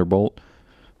support Thunderbolt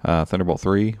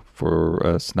 3, for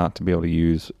us not to be able to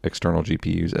use external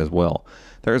GPUs as well.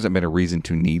 There hasn't been a reason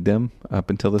to need them up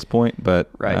until this point, but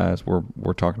as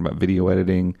we're talking about video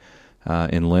editing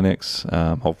in Linux,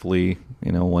 hopefully,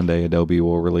 one day Adobe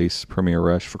will release Premiere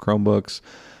Rush for Chromebooks,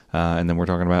 and then we're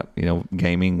talking about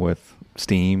gaming with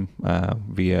Steam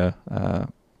via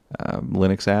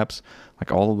Linux apps.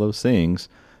 Like, all of those things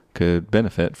could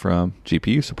benefit from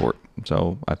GPU support.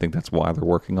 So I think that's why they're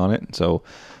working on it. So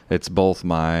it's both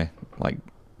my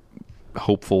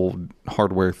hopeful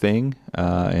hardware thing,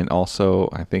 and also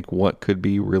I think what could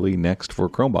be really next for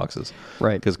Chromeboxes.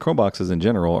 Right. Because Chromeboxes in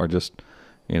general are just,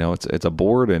 it's a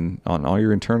board, and on all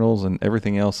your internals, and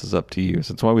everything else is up to you.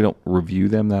 So that's why we don't review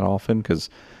them that often, because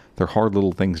they're hard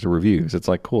little things to review. It's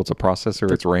like, cool, it's a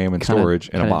processor, it's RAM and storage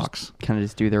in a box. Kind of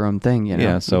just do their own thing, you know.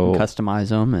 Yeah, so you can customize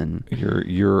them, and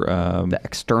your the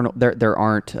external there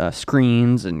aren't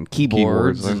screens and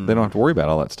keyboards and they don't have to worry about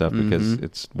all that stuff because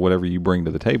it's whatever you bring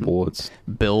to the table. It's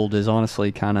build is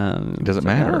honestly kind of it doesn't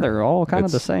matter. They're all kind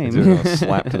of the same. It's gonna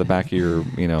slap to the back of your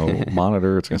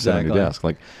monitor. It's going to sit on your desk.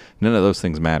 Like none of those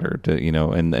things matter.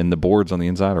 And the boards on the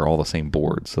inside are all the same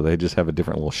boards, so they just have a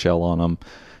different little shell on them.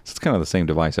 So it's kind of the same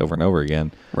device over and over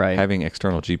again. Right. Having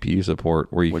external GPU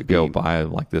support where you could go buy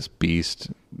like this beast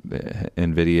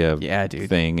NVIDIA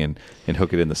thing and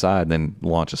hook it in the side, and then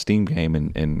launch a Steam game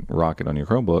and rock it on your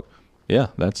Chromebook. Yeah,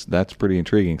 that's pretty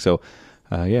intriguing. So,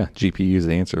 GPU is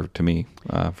the answer to me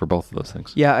for both of those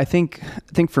things. Yeah, I think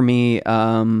for me,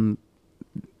 I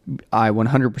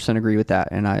 100% agree with that,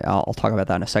 and I'll talk about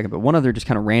that in a second. But one other just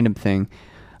kind of random thing.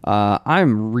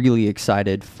 I'm really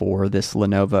excited for this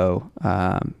Lenovo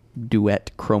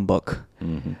Duet Chromebook.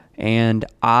 And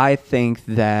I think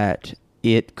that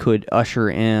it could usher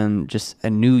in just a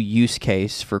new use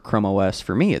case for Chrome OS,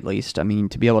 for me at least. I mean,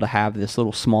 to be able to have this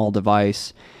little small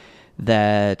device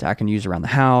that I can use around the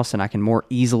house and I can more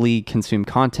easily consume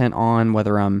content on,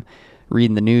 whether I'm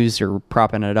reading the news or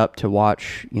propping it up to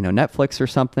watch, Netflix or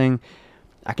something.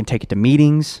 I can take it to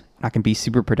meetings. I can be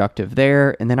super productive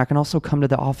there, and then I can also come to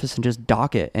the office and just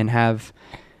dock it and have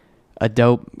a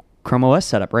dope Chrome OS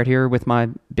setup right here with my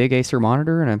big Acer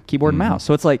monitor and a keyboard and mouse.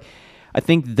 So it's like, I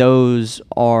think those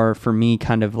are, for me,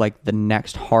 kind of like the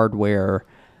next hardware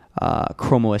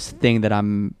Chrome OS thing that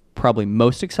I'm probably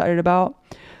most excited about.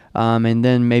 And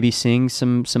then maybe seeing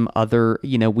some other,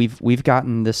 we've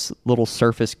gotten this little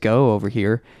Surface Go over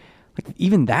here. Like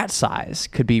even that size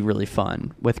could be really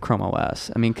fun with Chrome OS.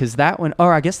 I mean, because that one,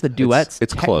 or I guess the Duet's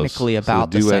it's technically close.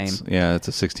 about the same. Yeah, it's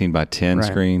a 16:10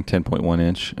 screen, 10.1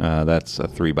 inch. That's a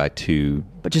 3:2.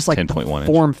 But just like 10.1 the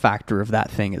form factor of that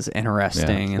thing is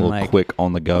interesting, and a little quick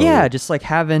on the go. Yeah, just like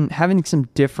having some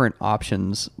different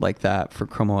options like that for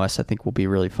Chrome OS, I think will be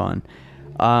really fun.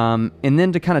 And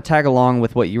then to kind of tag along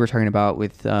with what you were talking about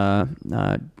with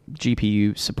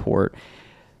GPU support.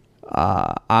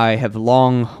 I have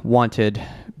long wanted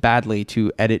badly to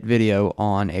edit video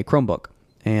on a Chromebook.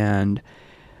 And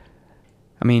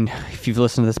I mean, if you've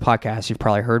listened to this podcast, you've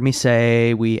probably heard me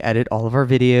say we edit all of our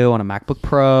video on a MacBook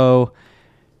Pro.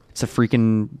 It's a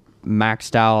freaking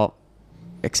maxed out,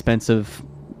 expensive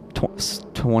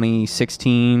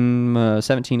 2016,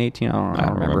 17, 18, I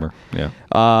don't remember. Yeah,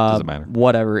 doesn't matter.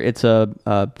 Whatever. It's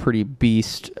a pretty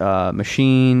beast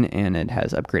machine, and it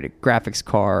has upgraded graphics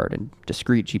card and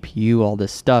discrete GPU, all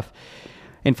this stuff.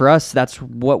 And for us, that's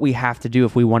what we have to do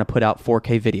if we want to put out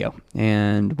 4K video.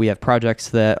 And we have projects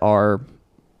that are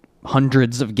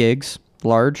hundreds of gigs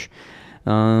large.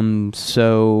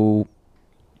 So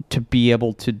to be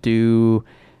able to do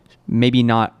maybe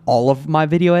not all of my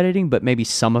video editing, but maybe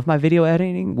some of my video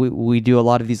editing. We do a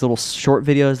lot of these little short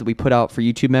videos that we put out for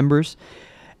YouTube members,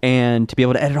 and to be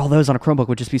able to edit all those on a Chromebook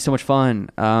would just be so much fun.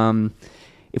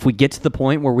 If we get to the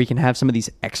point where we can have some of these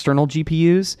external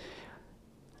GPUs,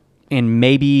 and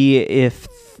maybe if,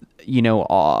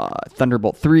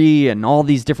 Thunderbolt 3 and all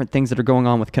these different things that are going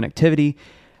on with connectivity,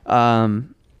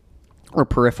 or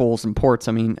peripherals and ports,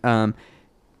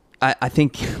 I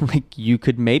think like you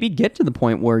could maybe get to the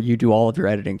point where you do all of your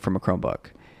editing from a Chromebook.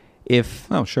 If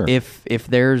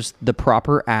there's the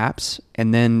proper apps,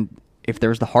 and then if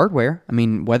there's the hardware,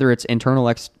 whether it's internal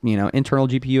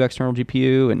GPU, external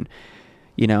GPU, and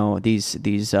these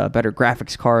better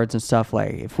graphics cards and stuff,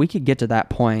 like if we could get to that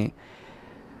point,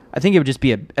 I think it would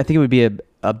be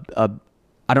I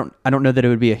don't know that it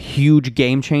would be a huge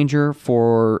game changer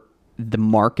for the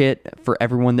market for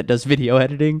everyone that does video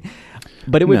editing,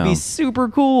 but it would be super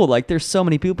cool. Like there's so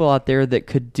many people out there that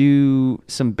could do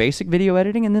some basic video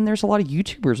editing, and then there's a lot of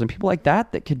YouTubers and people like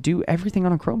that could do everything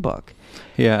on a Chromebook.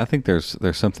 Yeah, I think there's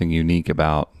something unique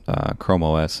about Chrome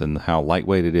OS and how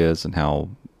lightweight it is and how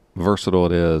versatile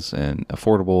it is and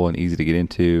affordable and easy to get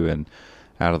into and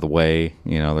out of the way.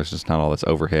 There's just not all this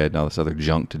overhead and all this other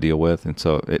junk to deal with, and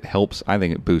so it helps. I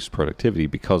think it boosts productivity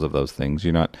because of those things.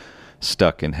 You're not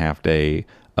stuck in half-day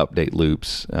update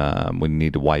loops when you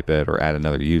need to wipe it or add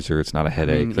another user. It's not a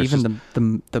headache. Even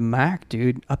the Mac,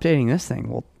 dude, updating this thing.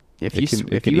 Well, if you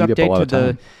update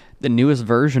to the newest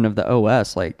version of the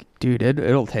OS, like, dude,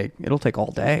 it'll take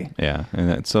all day. Yeah,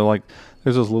 and so like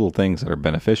there's those little things that are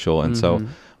beneficial, and so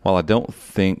while I don't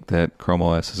think that Chrome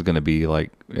OS is going to be like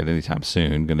at any time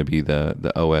soon going to be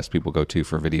the OS people go to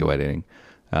for video editing,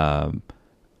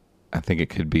 I think it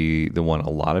could be the one a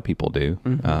lot of people do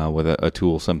with a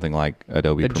tool, something like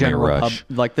Adobe Premiere Rush.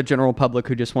 Like the general public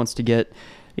who just wants to get,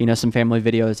 some family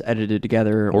videos edited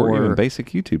together. Or even basic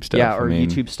YouTube stuff. Yeah,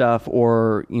 YouTube stuff,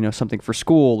 or, something for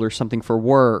school or something for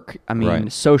work.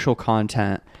 Social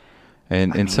content.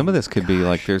 And some of this could be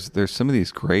like, there's some of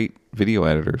these great video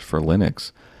editors for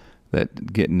Linux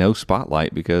that get no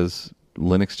spotlight because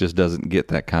Linux just doesn't get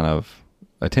that kind of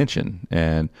attention.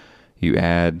 And you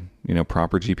add,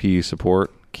 proper GPU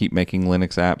support, keep making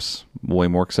Linux apps way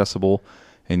more accessible,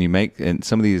 and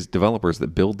some of these developers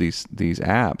that build these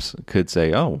apps could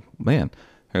say, oh man,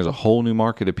 there's a whole new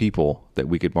market of people that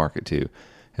we could market to,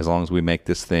 as long as we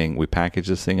package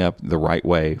this thing up the right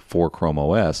way for Chrome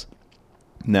OS.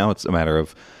 Now it's a matter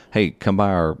of, hey, come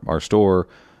by our store,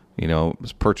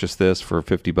 purchase this for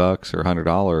 $50 or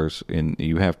 $100, and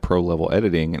you have pro level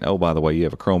editing. And oh, by the way, you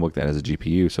have a Chromebook that has a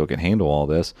GPU, so it can handle all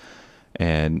this.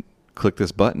 And click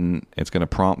this button, it's going to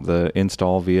prompt the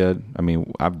install via.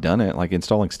 I've done it, like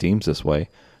installing Steam's this way.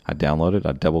 I download it,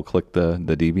 I double click the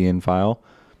Debian file,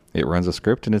 it runs a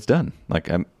script, and it's done.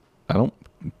 Like I don't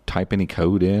type any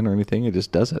code in or anything; it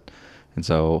just does it. And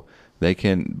so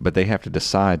but they have to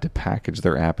decide to package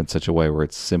their app in such a way where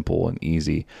it's simple and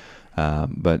easy.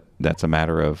 But that's a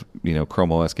matter of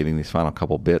Chrome OS getting these final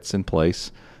couple bits in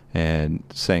place and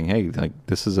saying, hey, like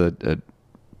this is a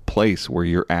place where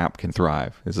your app can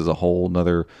thrive. This is a whole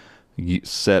nother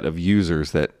set of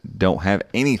users that don't have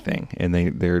anything, and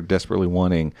they're desperately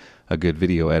wanting a good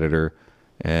video editor,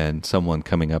 and someone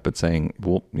coming up and saying,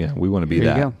 well, yeah, we want to be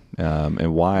that.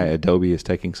 And why Adobe is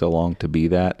taking so long to be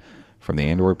that from the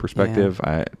Android perspective,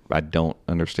 I don't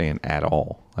understand at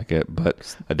all.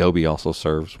 But Adobe also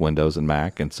serves Windows and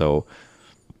Mac, and so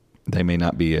they may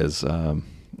not be as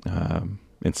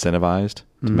incentivized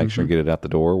to make sure and get it out the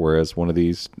door. Whereas one of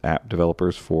these app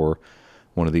developers for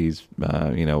one of these,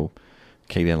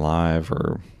 Kdenlive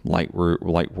or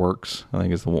Lightworks, I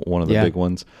think is one of the big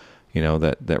ones,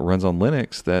 that runs on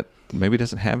Linux that maybe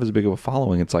doesn't have as big of a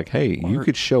following. It's like, hey, you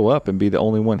could show up and be the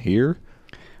only one here,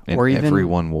 and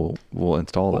everyone will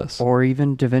install this. Or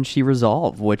even DaVinci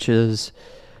Resolve, which is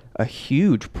a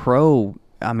huge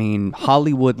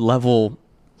Hollywood level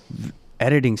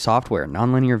editing software,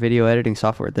 nonlinear video editing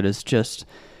software that is just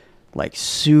like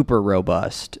super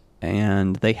robust.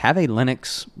 And they have a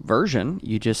Linux version.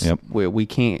 You just we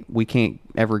can't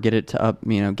ever get it to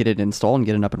get it installed and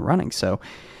get it up and running. So,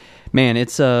 man,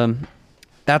 it's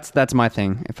that's my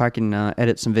thing. If I can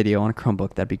edit some video on a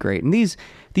Chromebook, that'd be great. And these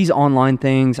online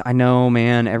things, I know,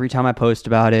 man. Every time I post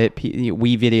about it,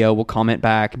 WeVideo will comment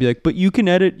back and be like, "But you can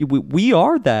edit. We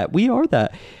are that. We are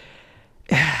that."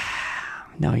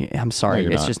 No, I'm sorry.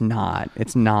 It's just not.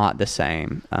 It's not the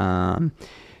same.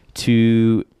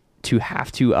 To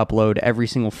have to upload every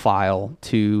single file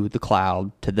to the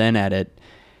cloud to then edit,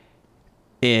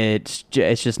 it's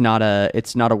just not a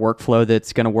workflow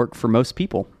that's going to work for most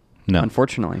people. No,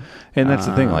 unfortunately. And that's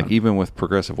the thing. Like even with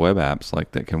progressive web apps,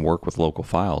 like that can work with local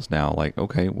files now. Like,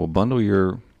 okay, well, bundle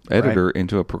your editor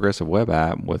into a progressive web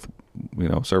app with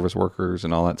service workers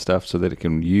and all that stuff, so that it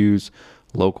can use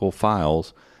local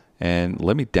files. And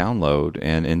let me download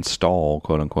and install,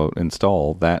 quote unquote,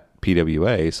 install that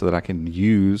PWA so that I can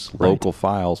use local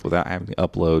files without having to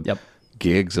upload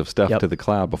gigs of stuff to the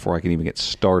cloud before I can even get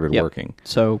started working.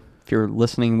 So if you're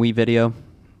listening WeVideo,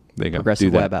 there you go.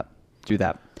 Progressive web app, do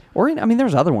that. Or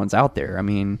there's other ones out there.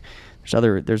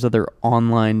 There's other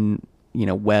online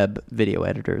web video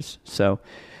editors. So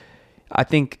I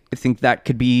think that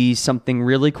could be something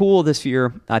really cool this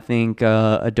year. I think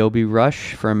Adobe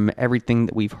Rush, from everything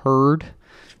that we've heard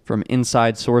from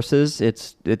inside sources,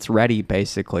 it's ready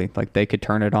basically. Like they could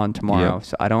turn it on tomorrow.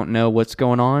 So I don't know what's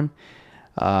going on.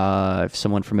 If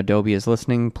someone from Adobe is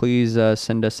listening, please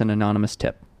send us an anonymous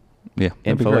tip. Yeah,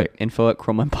 info at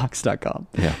chromeunbox.com.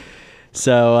 Yeah.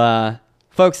 So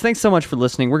folks, thanks so much for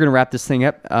listening. We're gonna wrap this thing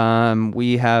up.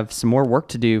 We have some more work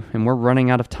to do, and we're running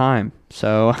out of time.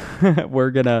 So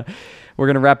we're gonna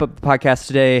wrap up the podcast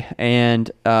today.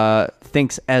 And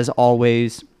thanks as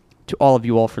always to all of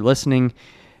you all for listening.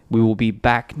 We will be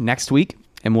back next week,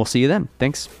 and we'll see you then.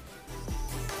 Thanks.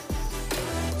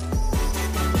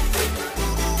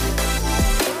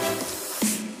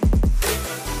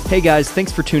 Hey guys,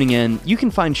 thanks for tuning in. You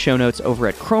can find show notes over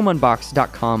at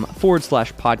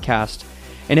chromeunbox.com/podcast.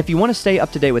 And if you want to stay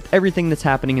up to date with everything that's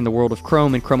happening in the world of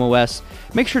Chrome and Chrome OS,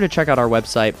 make sure to check out our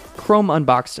website,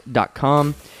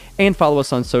 chromeunboxed.com, and follow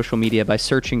us on social media by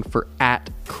searching for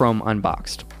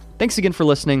 @ChromeUnboxed. Thanks again for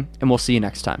listening, and we'll see you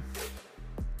next time.